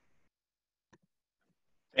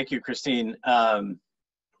 Thank you, Christine,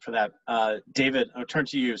 for that. David, I'll turn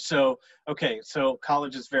to you. So, okay, so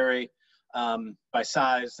colleges vary by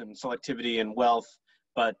size and selectivity and wealth,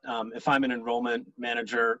 but if I'm an enrollment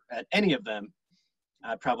manager at any of them,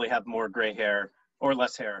 I probably have more gray hair or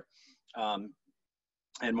less hair and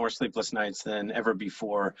more sleepless nights than ever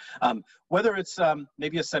before. Whether it's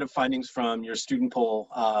maybe a set of findings from your student poll,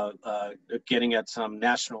 getting at some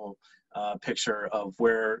national picture of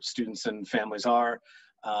where students and families are,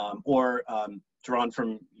 or drawn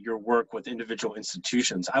from your work with individual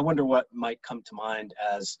institutions. I wonder what might come to mind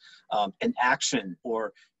as an action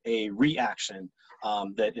or a reaction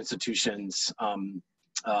that institutions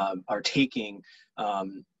are taking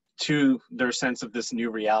to their sense of this new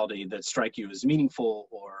reality that strike you as meaningful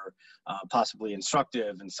or possibly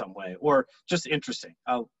instructive in some way, or just interesting.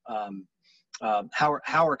 How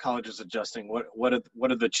are colleges adjusting? What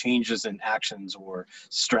are the changes in actions or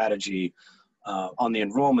strategy on the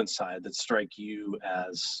enrollment side that strike you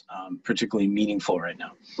as particularly meaningful right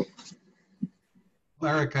now?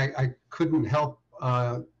 Eric, I couldn't help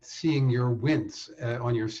seeing your wince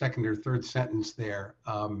on your second or third sentence there.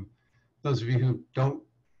 Those of you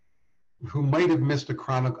who might have missed a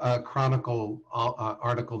Chronicle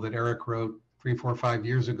article that Eric wrote 3, 4, 5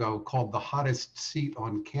 years ago called "The Hottest Seat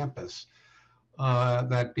on Campus,"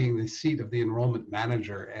 that being the seat of the enrollment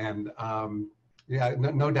manager. And yeah,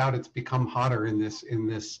 no doubt it's become hotter in this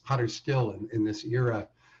hotter still in this era.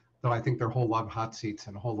 Though I think there are a whole lot of hot seats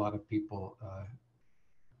and a whole lot of people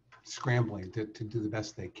scrambling to do the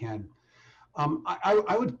best they can.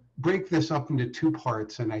 I would break this up into two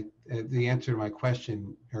parts, and the answer to my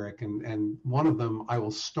question, Eric, and one of them I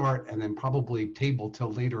will start and then probably table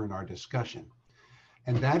till later in our discussion.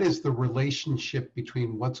 And that is the relationship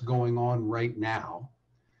between what's going on right now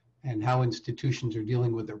and how institutions are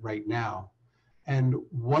dealing with it right now, and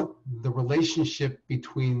what the relationship is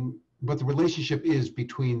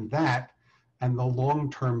between that and the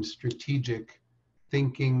long-term strategic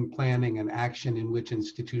thinking, planning, and action in which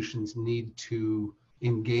institutions need to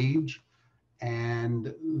engage, and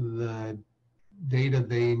the data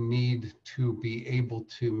they need to be able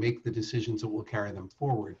to make the decisions that will carry them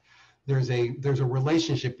forward. There's a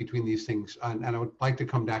relationship between these things, and I would like to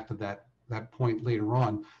come back to that point later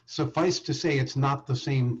on. Suffice to say, it's not the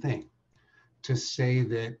same thing to say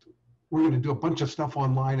that we're going to do a bunch of stuff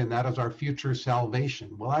online and that is our future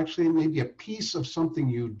salvation. Well, actually, it may be a piece of something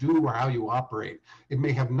you do or how you operate. It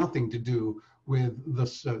may have nothing to do with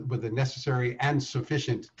the necessary and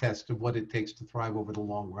sufficient test of what it takes to thrive over the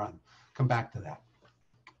long run. Come back to that.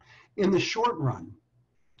 In the short run,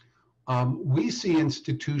 we see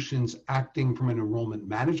institutions acting from an enrollment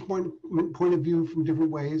management point of view from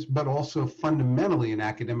different ways, but also fundamentally in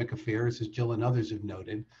academic affairs, as Jill and others have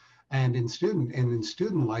noted, and in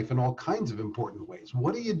student life in all kinds of important ways.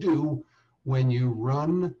 What do you do when you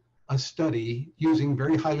run a study using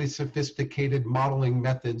very highly sophisticated modeling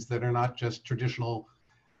methods that are not just traditional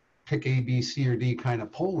pick A, B, C, or D kind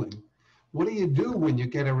of polling? What do you do when you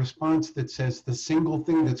get a response that says the single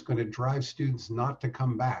thing that's going to drive students not to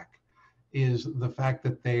come back is the fact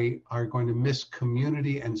that they are going to miss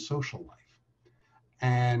community and social life?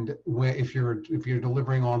 And if you're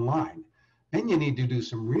delivering online, then you need to do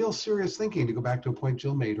some real serious thinking, to go back to a point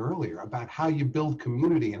Jill made earlier, about how you build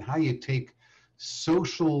community and how you take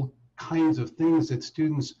social kinds of things that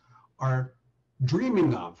students are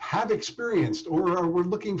dreaming of, have experienced, or we're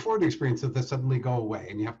looking forward to experience that suddenly go away,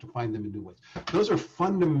 and you have to find them in new ways. Those are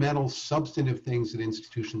fundamental, substantive things that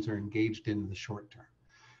institutions are engaged in the short term.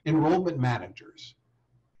 Enrollment managers,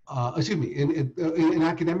 in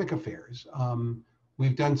academic affairs,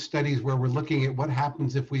 we've done studies where we're looking at what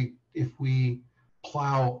happens if we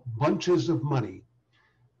plow bunches of money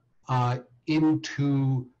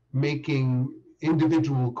into making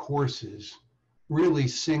individual courses really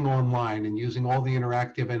sing online and using all the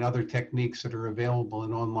interactive and other techniques that are available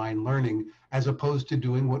in online learning, as opposed to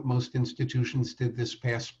doing what most institutions did this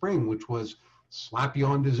past spring, which was slap you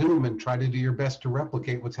onto Zoom and try to do your best to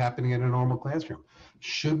replicate what's happening in a normal classroom.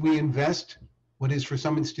 Should we invest what is for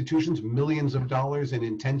some institutions millions of dollars in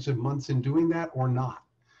intensive months in doing that, or not?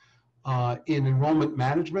 In enrollment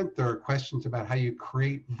management, there are questions about how you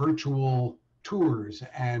create virtual tours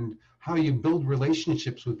and how you build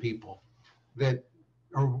relationships with people that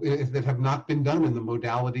have not been done in the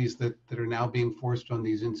modalities that are now being forced on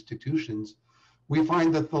these institutions. We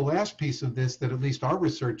find that the last piece of this that at least our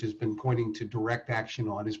research has been pointing to direct action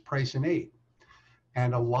on is price and aid.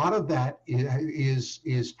 And a lot of that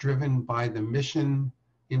is driven by the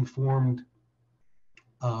mission-informed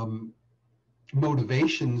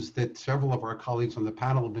motivations that several of our colleagues on the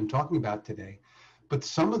panel have been talking about today. But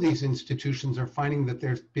some of these institutions are finding that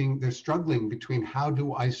they're struggling between how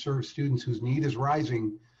do I serve students whose need is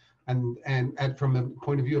rising and from a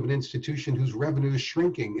point of view of an institution whose revenue is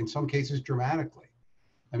shrinking, in some cases dramatically.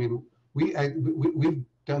 I mean, we've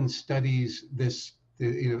done studies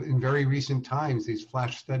in very recent times, these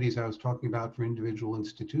flash studies I was talking about for individual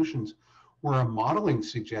institutions, where our modeling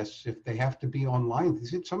suggests if they have to be online,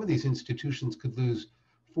 some of these institutions could lose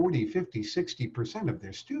 40, 50, 60% of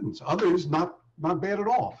their students. Others, not bad at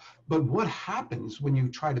all. But what happens when you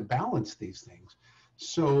try to balance these things?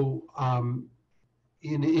 So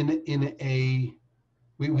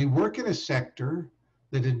we work in a sector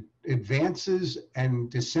that advances and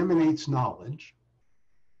disseminates knowledge.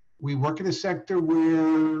 We work in a sector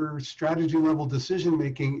where strategy level decision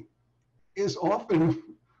making is often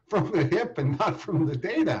from the hip and not from the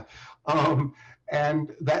data.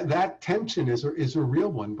 And that tension is a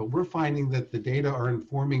real one, but we're finding that the data are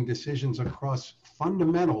informing decisions across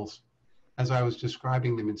fundamentals, as I was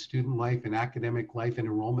describing them in student life and academic life and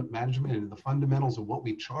enrollment management, and the fundamentals of what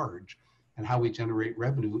we charge and how we generate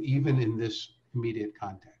revenue, even in this immediate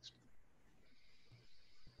context.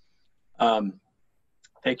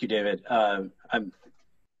 Thank you, David. I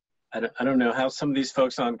don't know how some of these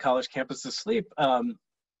folks on college campuses sleep.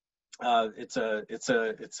 It's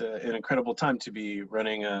an incredible time to be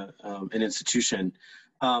running an institution.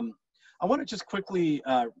 I want to just quickly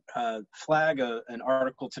flag an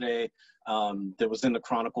article today that was in the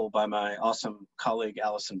Chronicle by my awesome colleague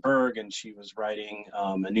Allison Berg, and she was writing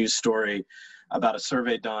a news story about a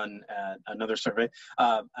survey done at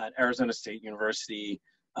at Arizona State University.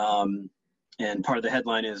 And part of the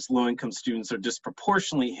headline is low-income students are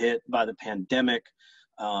disproportionately hit by the pandemic,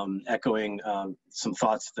 echoing some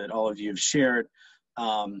thoughts that all of you have shared.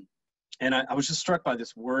 And I was just struck by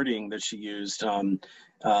this wording that she used.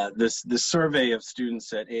 This survey of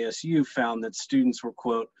students at ASU found that students were,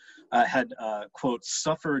 quote, had, quote,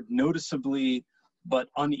 suffered noticeably but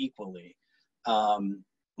unequally. And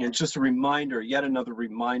just a reminder, yet another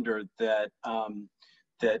reminder that,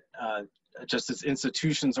 just as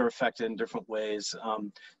institutions are affected in different ways,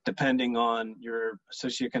 depending on your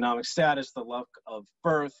socioeconomic status, the luck of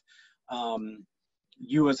birth,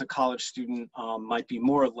 you as a college student might be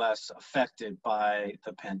more or less affected by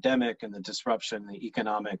the pandemic and the disruption, the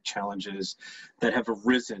economic challenges that have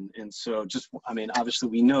arisen. And so just, I mean, obviously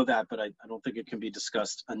we know that, but I don't think it can be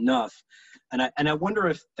discussed enough. And I wonder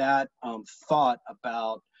if that thought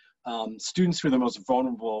about students who are the most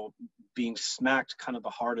vulnerable being smacked kind of the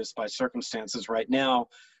hardest by circumstances right now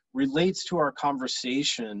relates to our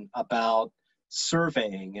conversation about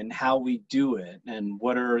surveying and how we do it and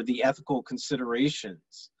what are the ethical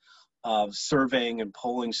considerations of surveying and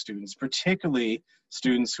polling students, particularly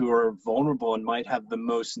students who are vulnerable and might have the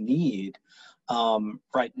most need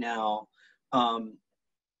right now.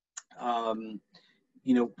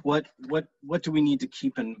 You know, what do we need to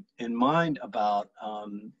keep in mind about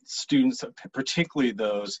students, particularly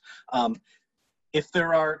those, if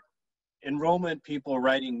there are enrollment people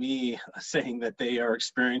writing me saying that they are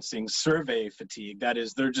experiencing survey fatigue, that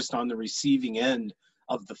is, they're just on the receiving end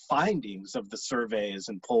of the findings of the surveys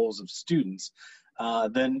and polls of students,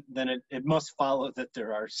 then it must follow that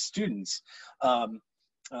there are students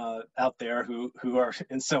out there who are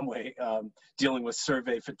in some way dealing with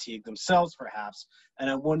survey fatigue themselves, perhaps.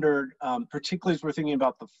 And I wondered, particularly as we're thinking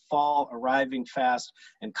about the fall arriving fast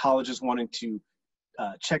and colleges wanting to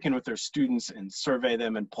check in with their students and survey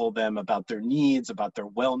them and poll them about their needs, about their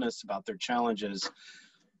wellness, about their challenges,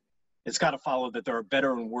 it's got to follow that there are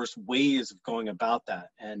better and worse ways of going about that.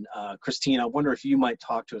 And Christine, I wonder if you might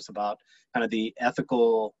talk to us about kind of the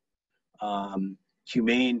ethical,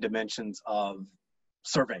 humane dimensions of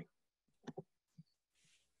surveying.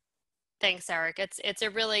 Thanks, Eric. It's a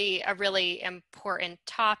really important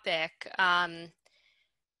topic.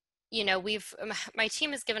 You know, my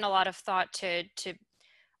team has given a lot of thought to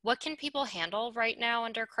what can people handle right now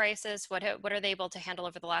under crisis? What are they able to handle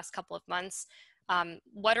over the last couple of months?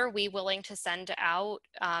 What are we willing to send out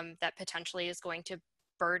that potentially is going to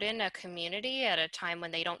burden a community at a time when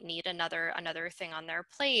they don't need another thing on their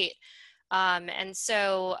plate? And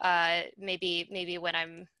so maybe when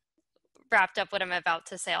I'm wrapped up what I'm about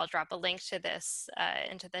to say, I'll drop a link to this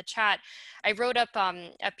into the chat. I wrote up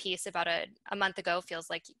a piece about a month ago, feels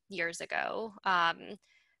like years ago, about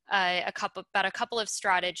a couple of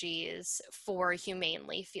strategies for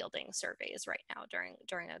humanely fielding surveys right now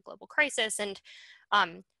during a global crisis. And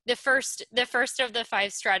the first of the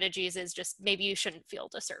 5 strategies is just maybe you shouldn't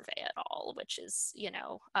field a survey at all, which is, you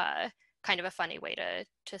know, kind of a funny way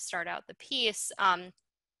to start out the piece.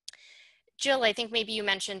 Jill, I think maybe you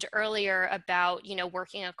mentioned earlier about, you know,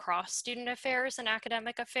 working across student affairs and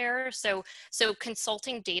academic affairs. So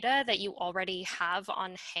consulting data that you already have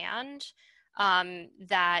on hand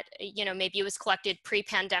that, you know, maybe it was collected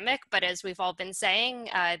pre-pandemic, but as we've all been saying,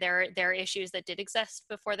 there are issues that did exist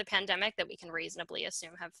before the pandemic that we can reasonably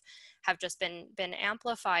assume have just been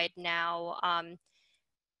amplified now.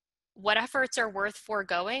 What efforts are worth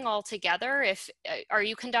foregoing altogether? Are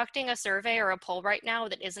you conducting a survey or a poll right now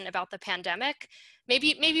that isn't about the pandemic?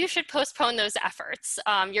 Maybe you should postpone those efforts.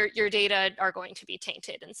 Your data are going to be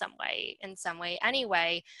tainted in some way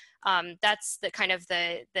anyway. That's the kind of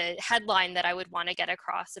the headline that I would want to get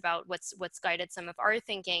across about what's guided some of our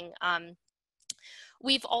thinking.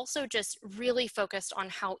 We've also just really focused on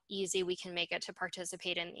how easy we can make it to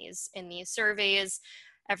participate in these surveys.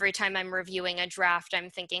 Every time I'm reviewing a draft,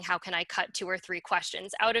 I'm thinking, how can I cut 2 or 3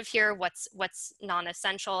 questions out of here? What's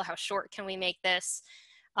non-essential? How short can we make this?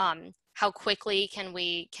 How quickly can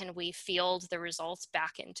we field the results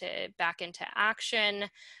back into action?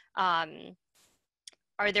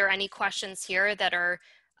 Are there any questions here that are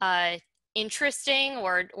interesting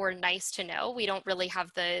or nice to know. We don't really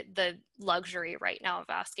have the luxury right now of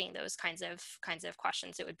asking those kinds of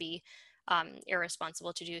questions. It would be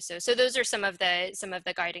irresponsible to do so. So those are some of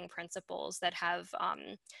the guiding principles that have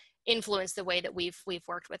influenced the way that we've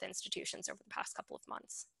worked with institutions over the past couple of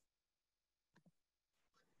months.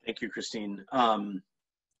 Thank you, Christine. I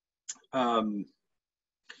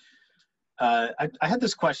had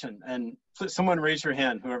this question, and someone raise your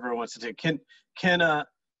hand, whoever wants to take. Can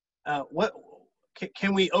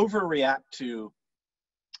we overreact to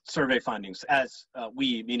survey findings as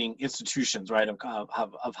we, meaning institutions, right,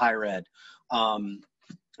 of higher ed? I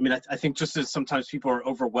mean, I think just as sometimes people are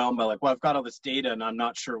overwhelmed by like, well, I've got all this data and I'm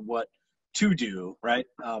not sure what to do, right?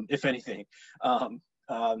 If anything,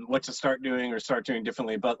 what to start doing or start doing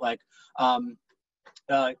differently. But like,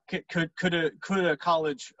 could a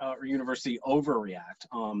college or university overreact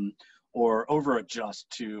or over-adjust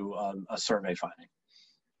to a survey finding?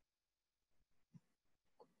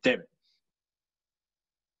 David.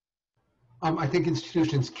 I think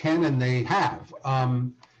institutions can, and they have.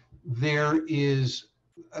 There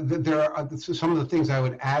are some of the things I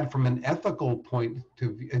would add from an ethical point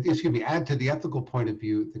to add to the ethical point of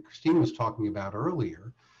view that Christine was talking about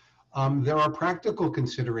earlier. There are practical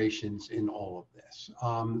considerations in all of this.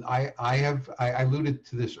 I alluded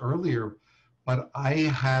to this earlier, but I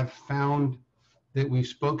have found that we've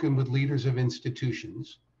spoken with leaders of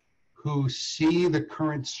institutions who see the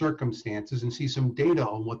current circumstances and see some data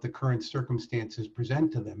on what the current circumstances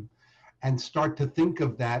present to them and start to think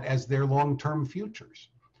of that as their long-term futures.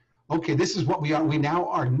 Okay, this is what we now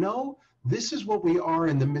are. No, this is what we are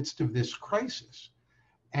in the midst of this crisis.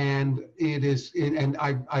 And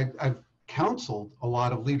I've counseled a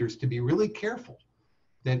lot of leaders to be really careful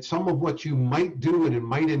that some of what you might do and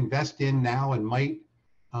might invest in now and might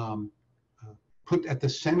put at the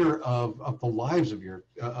center of the lives of your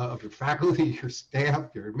faculty, your staff,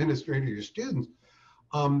 your administrator, your students,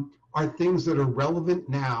 are things that are relevant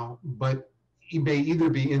now, but may either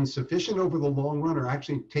be insufficient over the long run or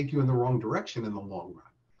actually take you in the wrong direction in the long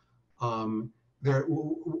run.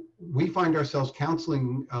 We find ourselves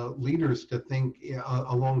counseling leaders to think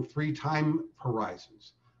along 3 time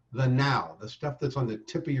horizons: the now, the stuff that's on the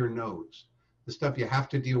tip of your nose, the stuff you have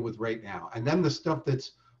to deal with right now, and then the stuff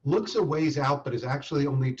that's looks a ways out but is actually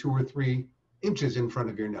only 2 or 3 inches in front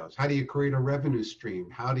of your nose. How do you create a revenue stream?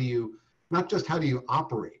 How do you, not just how do you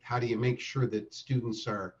operate, how do you make sure that students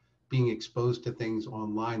are being exposed to things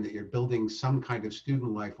online, that you're building some kind of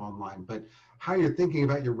student life online, but how you're thinking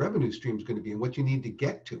about your revenue stream is going to be and what you need to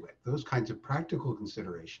get to it, those kinds of practical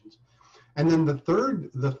considerations. And then the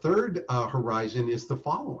third horizon is the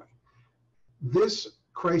following. This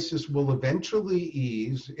crisis will eventually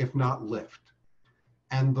ease, if not lift.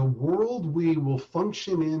 And the world we will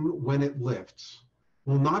function in when it lifts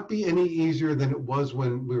will not be any easier than it was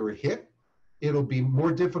when we were hit. It'll be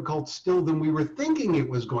more difficult still than we were thinking it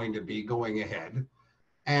was going to be going ahead.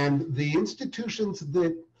 And the institutions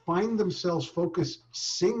that find themselves focused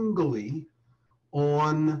singly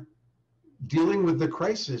on dealing with the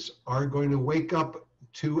crisis are going to wake up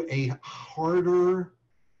to a harder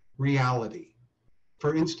reality.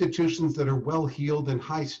 For institutions that are well-heeled and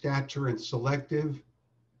high stature and selective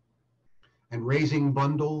and raising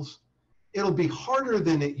bundles, it'll be harder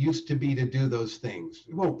than it used to be to do those things.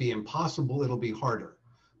 It won't be impossible, it'll be harder.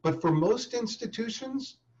 But for most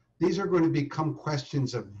institutions, these are going to become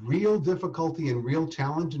questions of real difficulty and real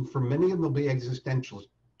challenge, and for many of them, they'll be existential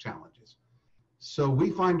challenges. So we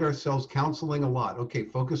find ourselves counseling a lot. Okay,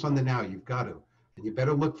 focus on the now, you've got to. And you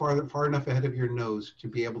better look far enough ahead of your nose to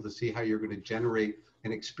be able to see how you're going to generate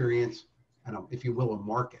an experience, and if you will, a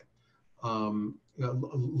market.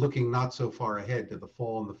 Looking not so far ahead to the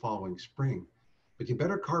fall and the following spring. But you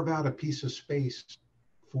better carve out a piece of space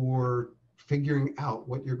for figuring out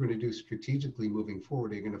what you're going to do strategically moving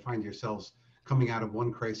forward. You're going to find yourselves coming out of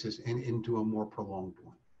one crisis and into a more prolonged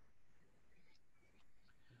one.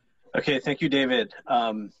 Okay, thank you, David.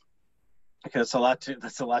 Okay, that's a lot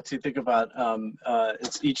to think about.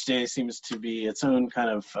 Each day seems to be its own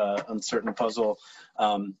kind of uncertain puzzle.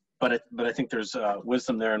 But I think there's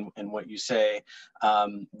wisdom there in what you say.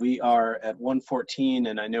 We are at 1:14,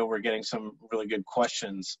 and I know we're getting some really good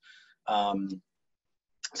questions.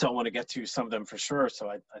 So I want to get to some of them for sure. So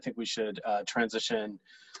I think we should transition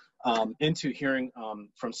into hearing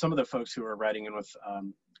from some of the folks who are writing in with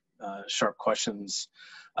sharp questions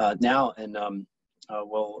now. And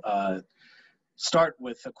we'll start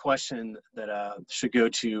with a question that should go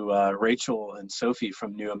to Rachel and Sophie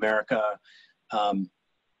from New America.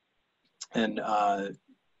 And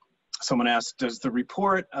someone asked, does the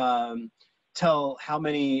report tell how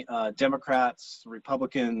many Democrats,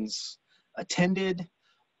 Republicans, attended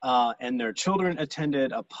and their children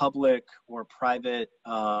attended a public or private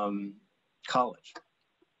college?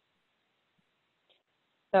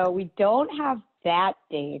 So we don't have that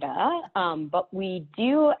data, but we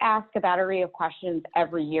do ask a battery of questions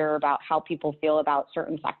every year about how people feel about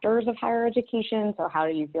certain sectors of higher education. So how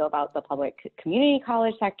do you feel about the public community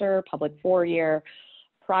college sector, public four-year,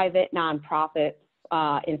 private nonprofit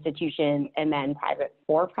institutions, and then private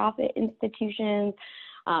for-profit institutions?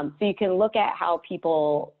 So you can look at how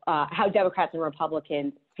people, how Democrats and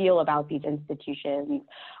Republicans feel about these institutions.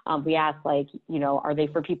 We ask, like, you know, are they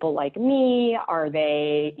for people like me? Are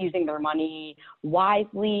they using their money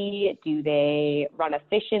wisely? Do they run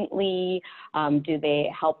efficiently? Do they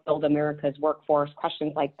help build America's workforce?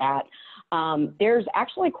 Questions like that. There's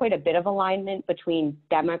actually quite a bit of alignment between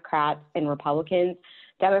Democrats and Republicans.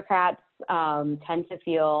 Democrats tend to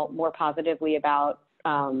feel more positively about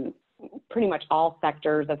pretty much all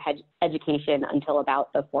sectors of education until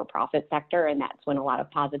about the for-profit sector, and that's when a lot of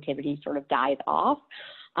positivity sort of dies off.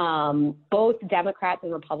 Both Democrats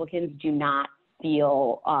and Republicans do not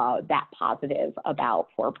feel that positive about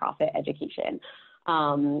for-profit education.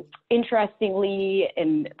 Interestingly,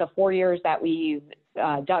 in the 4 years that we've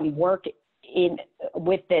done work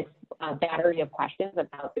with this battery of questions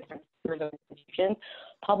about different sectors of institutions,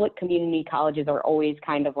 public community colleges are always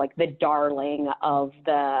kind of like the darling of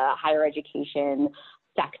the higher education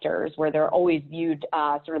sectors, where they're always viewed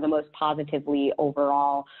sort of the most positively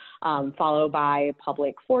overall, followed by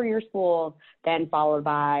public four-year schools, then followed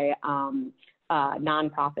by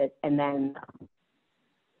nonprofits, and then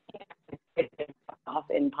off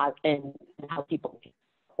in how people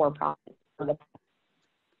for profits for the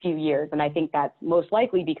few years. And I think that's most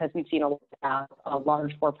likely because we've seen a lot of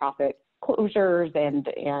large for-profit closures and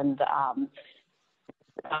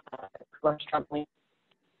struggling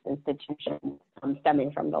institutions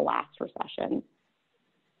stemming from the last recession.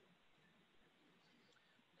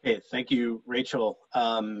 Okay, thank you, Rachel,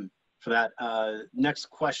 for that. Next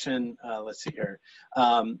question, let's see here,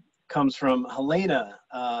 comes from Helena.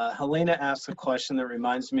 Helena asks a question that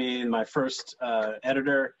reminds me, my first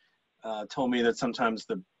editor told me that sometimes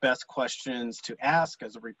the best questions to ask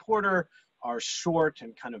as a reporter are short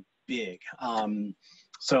and kind of big.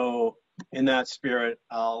 So in that spirit,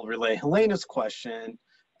 I'll relay Helena's question,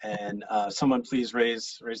 and someone please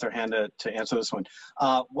raise their hand to answer this one.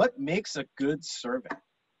 What makes a good survey?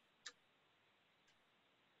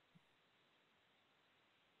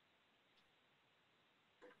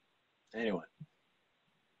 Anyone?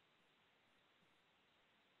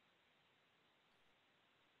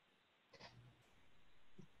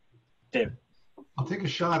 David. I'll take a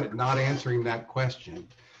shot at not answering that question,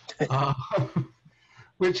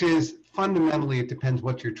 which is fundamentally, it depends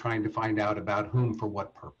what you're trying to find out about whom for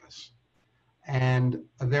what purpose. And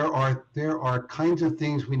there are kinds of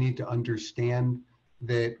things we need to understand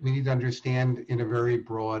in a very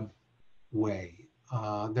broad way.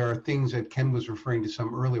 There are things that Ken was referring to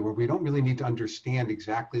some earlier where we don't really need to understand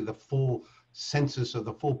exactly the full census of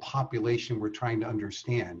the full population we're trying to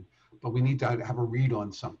understand, but we need to have a read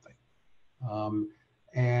on something.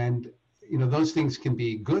 And you know, those things can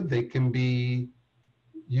be good, they can be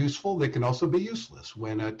useful, they can also be useless.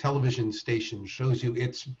 When a television station shows you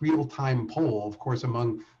its real-time poll, of course,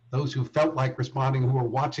 among those who felt like responding, who are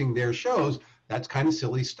watching their shows, that's kind of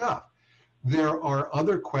silly stuff. There are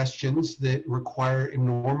other questions that require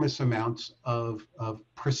enormous amounts of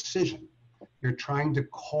precision. You're trying to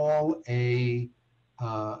call an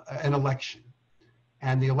election,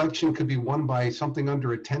 and the election could be won by something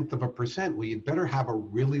under 0.1%. Well, you'd better have a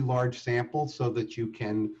really large sample so that you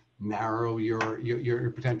can narrow your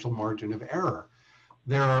potential margin of error.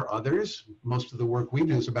 There are others. Most of the work we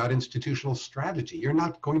do is about institutional strategy. You're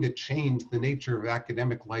not going to change the nature of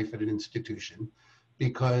academic life at an institution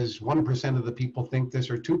because 1% of the people think this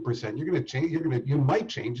or 2%. You're going to change. You might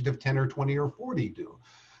change it if 10 or 20 or 40 do.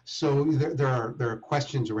 So there are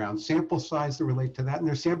questions around sample size that relate to that, and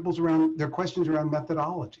there are questions around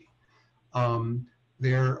methodology.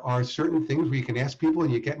 There are certain things where you can ask people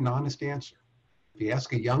and you get an honest answer. If you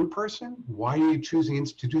ask a young person, why are you choosing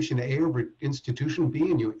institution A over institution B,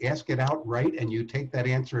 and you ask it outright and you take that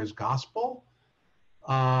answer as gospel,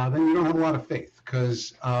 then you don't have a lot of faith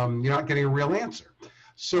because you're not getting a real answer.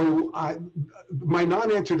 So my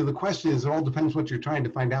non-answer to the question is it all depends what you're trying to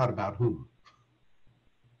find out about whom.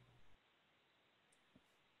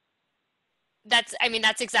 That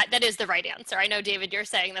is the right answer. I know, David, you're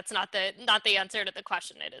saying that's not the answer to the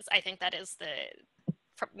question. It is. I think that is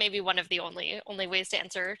maybe one of the only ways to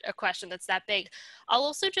answer a question that's that big. I'll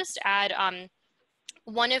also just add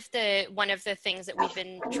one of the things that we've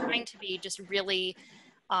been trying to be just really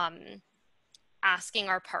asking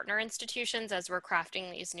our partner institutions as we're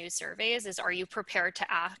crafting these new surveys is, are you prepared to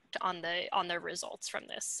act on the results from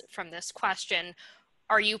this question?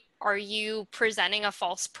 Are you presenting a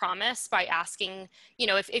false promise by asking, you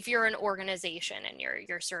know, if you're an organization and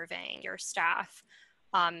you're surveying your staff,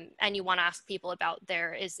 and you want to ask people about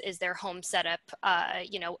is their home setup,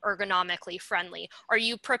 you know, ergonomically friendly? Are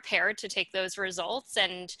you prepared to take those results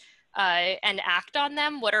and act on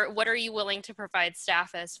them? What are you willing to provide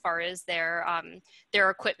staff as far as their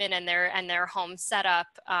equipment and their home setup?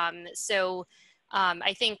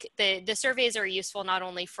 I think the surveys are useful not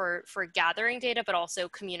only for gathering data, but also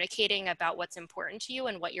communicating about what's important to you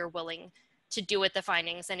and what you're willing to do with the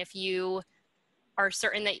findings. And if you are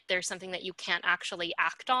certain that there's something that you can't actually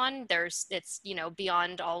act on, it's, you know,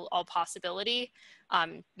 beyond all possibility,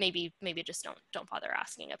 maybe just don't bother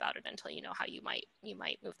asking about it until you know how you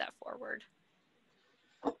might move that forward.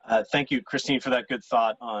 Thank you, Christine, for that good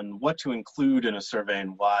thought on what to include in a survey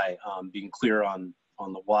and why. Being clear on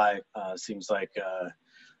the why seems like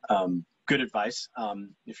good advice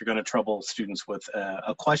if you're going to trouble students with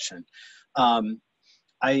a question.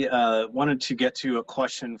 I wanted to get to a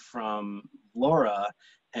question from Laura,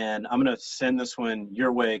 and I'm going to send this one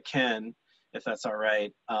your way, Ken, if that's all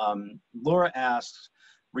right. Laura asks,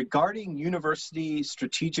 regarding university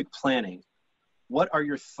strategic planning, what are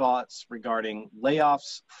your thoughts regarding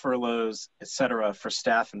layoffs, furloughs, et cetera, for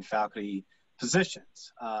staff and faculty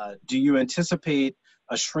positions? Do you anticipate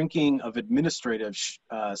a shrinking of administrative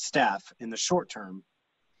staff in the short term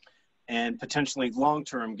and potentially long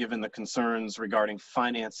term, given the concerns regarding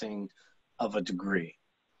financing of a degree?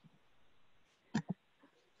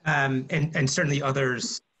 And certainly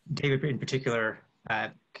others, David in particular,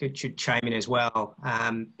 should chime in as well.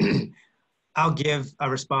 I'll give a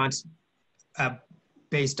response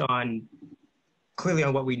based on clearly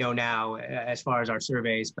on what we know now as far as our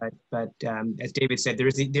surveys, but as David said, there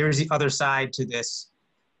is the other side to this,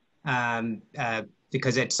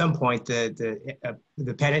 because at some point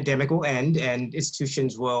the pandemic will end and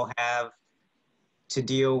institutions will have to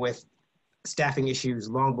deal with staffing issues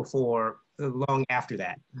long after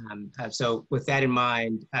that. So with that in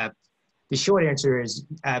mind, the short answer is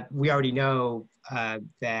we already know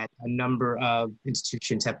that a number of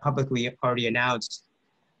institutions have publicly already announced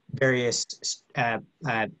various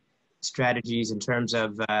strategies in terms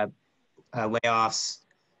of layoffs,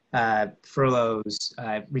 furloughs,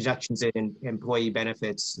 reductions in employee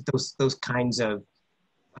benefits. Those kinds of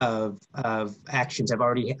actions have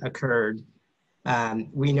already occurred.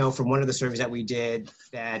 We know from one of the surveys that we did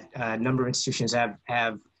that a number of institutions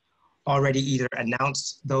have already either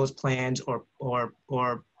announced those plans or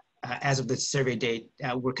as of the survey date,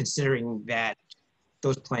 we're considering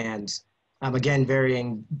those plans, again,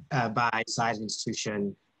 varying by size of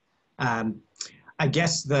institution. I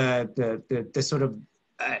guess the sort of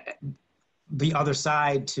the other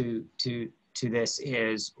side to this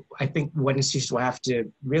is, I think what institutions will have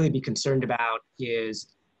to really be concerned about is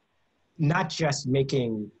not just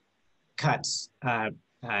making cuts,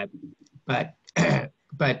 but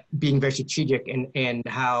being very strategic in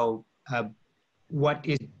how what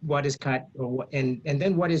is cut and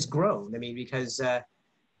then what is grown. I mean, because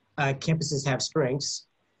campuses have strengths.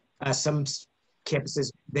 Some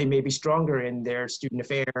campuses, they may be stronger in their student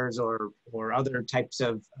affairs or other types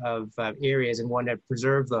of areas and want to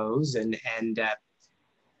preserve those.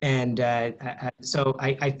 So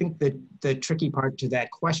I think that the tricky part to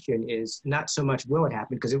that question is not so much will it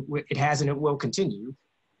happen, because it has and it will continue.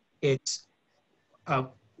 It's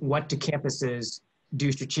what do campuses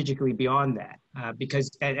do strategically beyond that? Because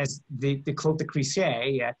as the quote the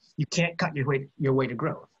cliche, you can't cut your way to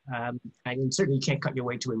growth, and certainly you can't cut your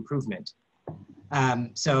way to improvement.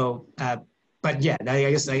 But yeah,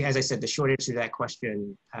 I guess as I said, the short answer to that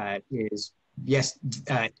question is yes.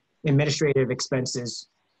 Administrative expenses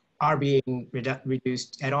are being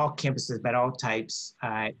reduced at all campuses, at all types,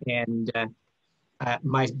 and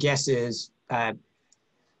my guess is,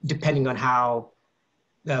 depending on how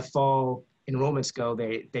the fall enrollments go,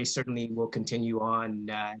 they certainly will continue on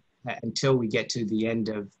until we get to the end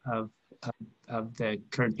of the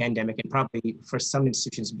current pandemic, and probably for some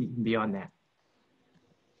institutions beyond that.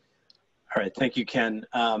 All right, thank you, Ken.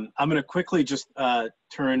 I'm going to quickly just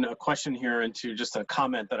turn a question here into just a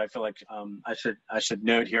comment that I feel like I should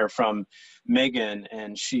note here from Megan,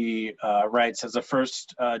 and she writes, as a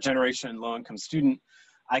first generation low-income student,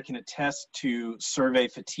 I can attest to survey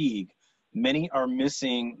fatigue. Many are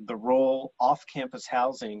missing the role off-campus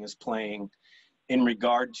housing is playing in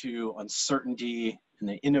regard to uncertainty and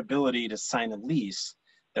the inability to sign a lease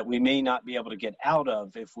that we may not be able to get out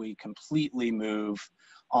of if we completely move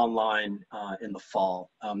online in the fall?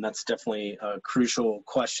 That's definitely a crucial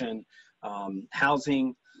question.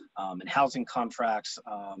 Housing and housing contracts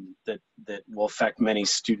that will affect many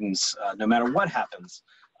students no matter what happens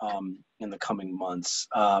in the coming months.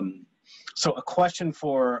 So a question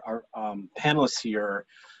for our panelists here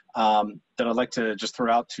that I'd like to just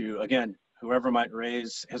throw out to, again, whoever might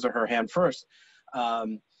raise his or her hand first.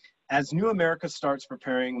 As New America starts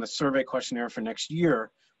preparing the survey questionnaire for next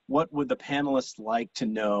year, what would the panelists like to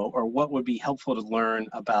know, or what would be helpful to learn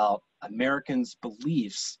about Americans'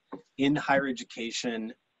 beliefs in higher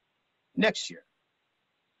education next year?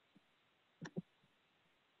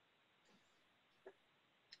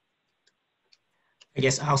 I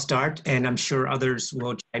guess I'll start, and I'm sure others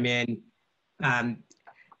will chime in.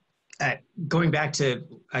 Going back to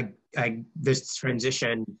this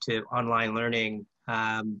transition to online learning,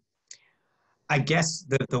 I guess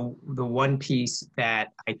the one piece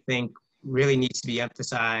that I think really needs to be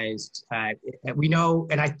emphasized, we know,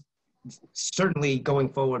 and I certainly going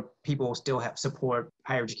forward, people will still have support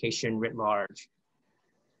higher education writ large,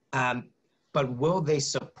 but will they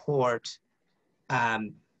support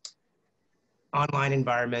online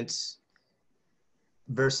environments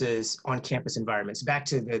versus on-campus environments? Back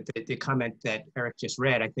to the comment that Eric just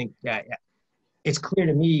read, I think that it's clear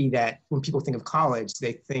to me that when people think of college,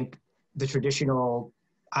 they think the traditional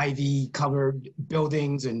ivy-covered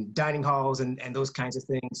buildings and dining halls and those kinds of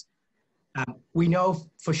things. We know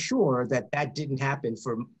for sure that that didn't happen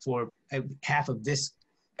for half of this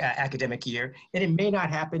academic year, and it may not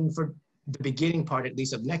happen for the beginning part, at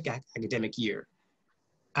least, of next academic year.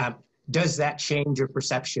 Does that change your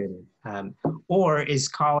perception? Or is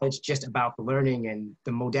college just about the learning and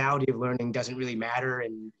the modality of learning doesn't really matter,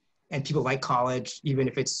 and people like college, even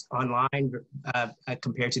if it's online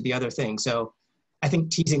compared to the other things? So I think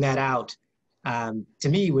teasing that out, to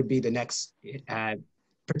me, would be the next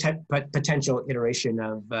potential iteration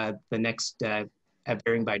of the next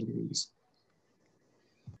varying by degrees.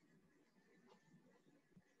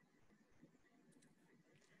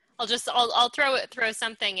 I'll throw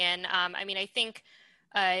something in. I mean, I think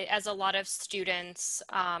as a lot of students,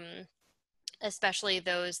 especially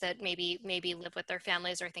those that maybe live with their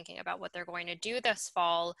families or thinking about what they're going to do this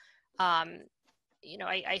fall, you know,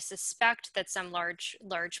 I suspect that some large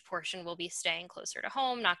portion will be staying closer to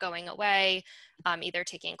home, not going away, either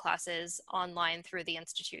taking classes online through the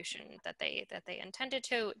institution that they intended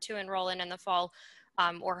to enroll in the fall,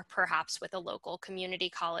 or perhaps with a local community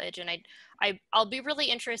college. And I'll be really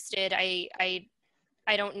interested. I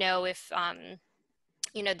don't know if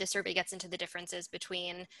you know, the survey gets into the differences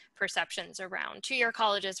between perceptions around two-year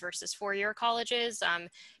colleges versus four-year colleges,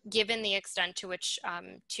 given the extent to which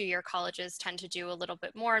two-year colleges tend to do a little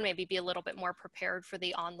bit more and maybe be a little bit more prepared for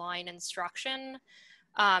the online instruction.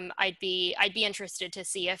 I'd be interested to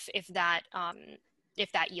see if that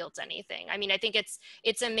yields anything. I mean, I think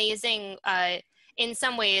it's amazing. In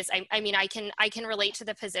some ways, I mean, I can relate to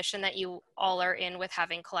the position that you all are in with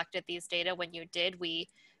having collected these data. When you did, we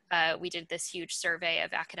did this huge survey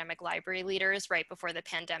of academic library leaders right before the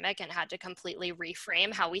pandemic and had to completely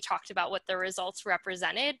reframe how we talked about what the results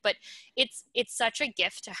represented. But it's such a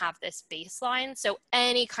gift to have this baseline. So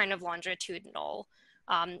any kind of longitudinal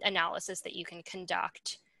analysis that you can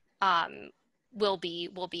conduct will be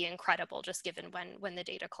incredible, just given when the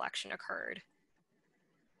data collection occurred.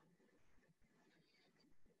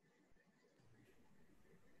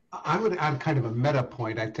 I would add kind of a meta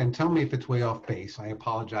point. And tell me if it's way off base. I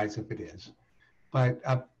apologize if it is. But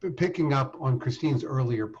picking up on Christine's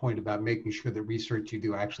earlier point about making sure the research you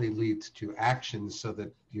do actually leads to actions so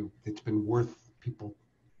that it's been worth people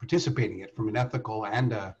participating in it from an ethical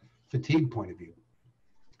and a fatigue point of view.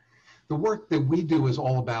 The work that we do is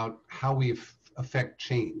all about how we affect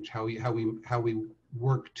change, how we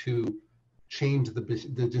work to change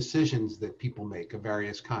the decisions that people make of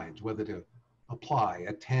various kinds, whether to apply,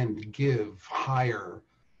 attend, give, hire.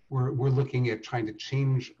 We're looking at trying to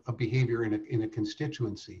change a behavior in a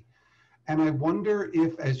constituency. And I wonder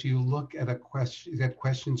if, as you look at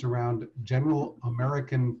questions around general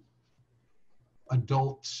American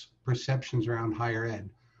adults' perceptions around higher ed,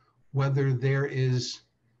 whether there is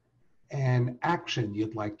an action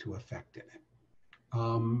you'd like to affect in it,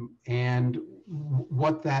 and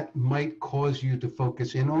what that might cause you to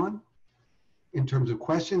focus in on in terms of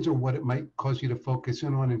questions, or what it might cause you to focus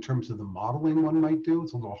in on in terms of the modeling one might do.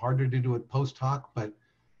 It's a little harder to do it post hoc, but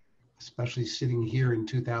especially sitting here in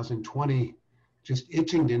 2020, just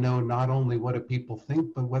itching to know not only what do people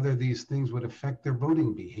think, but whether these things would affect their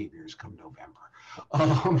voting behaviors come November.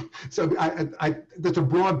 So that's a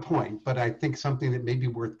broad point, but I think something that may be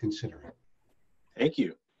worth considering. Thank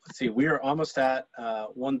you. Let's see, we are almost at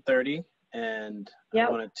 1:30, and I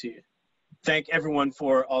wanted to thank everyone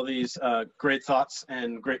for all these great thoughts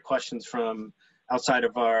and great questions from outside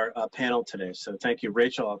of our panel today. So thank you.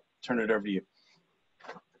 Rachel, I'll turn it over to you.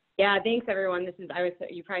 Yeah, thanks everyone.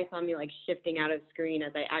 You probably saw me like shifting out of screen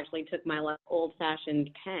as I actually took my old-fashioned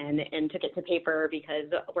pen and took it to paper, because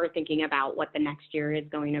we're thinking about what the next year is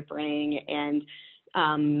going to bring, and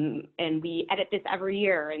we edit this every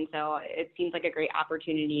year, and so it seems like a great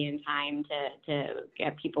opportunity and time to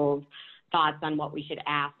get people's thoughts on what we should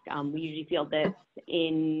ask. We usually field this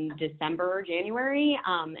in December or January,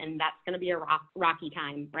 and that's going to be a rocky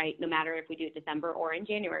time, right? No matter if we do it December or in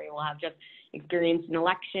January, we'll have just experienced an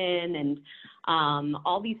election, and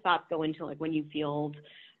all these thoughts go into like when you field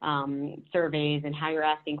surveys and how you're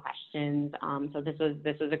asking questions. So this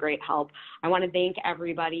was a great help. I want to thank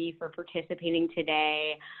everybody for participating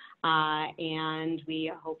today. And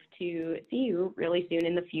we hope to see you really soon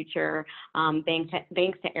in the future. Thanks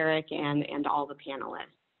to Eric and all the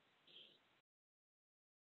panelists.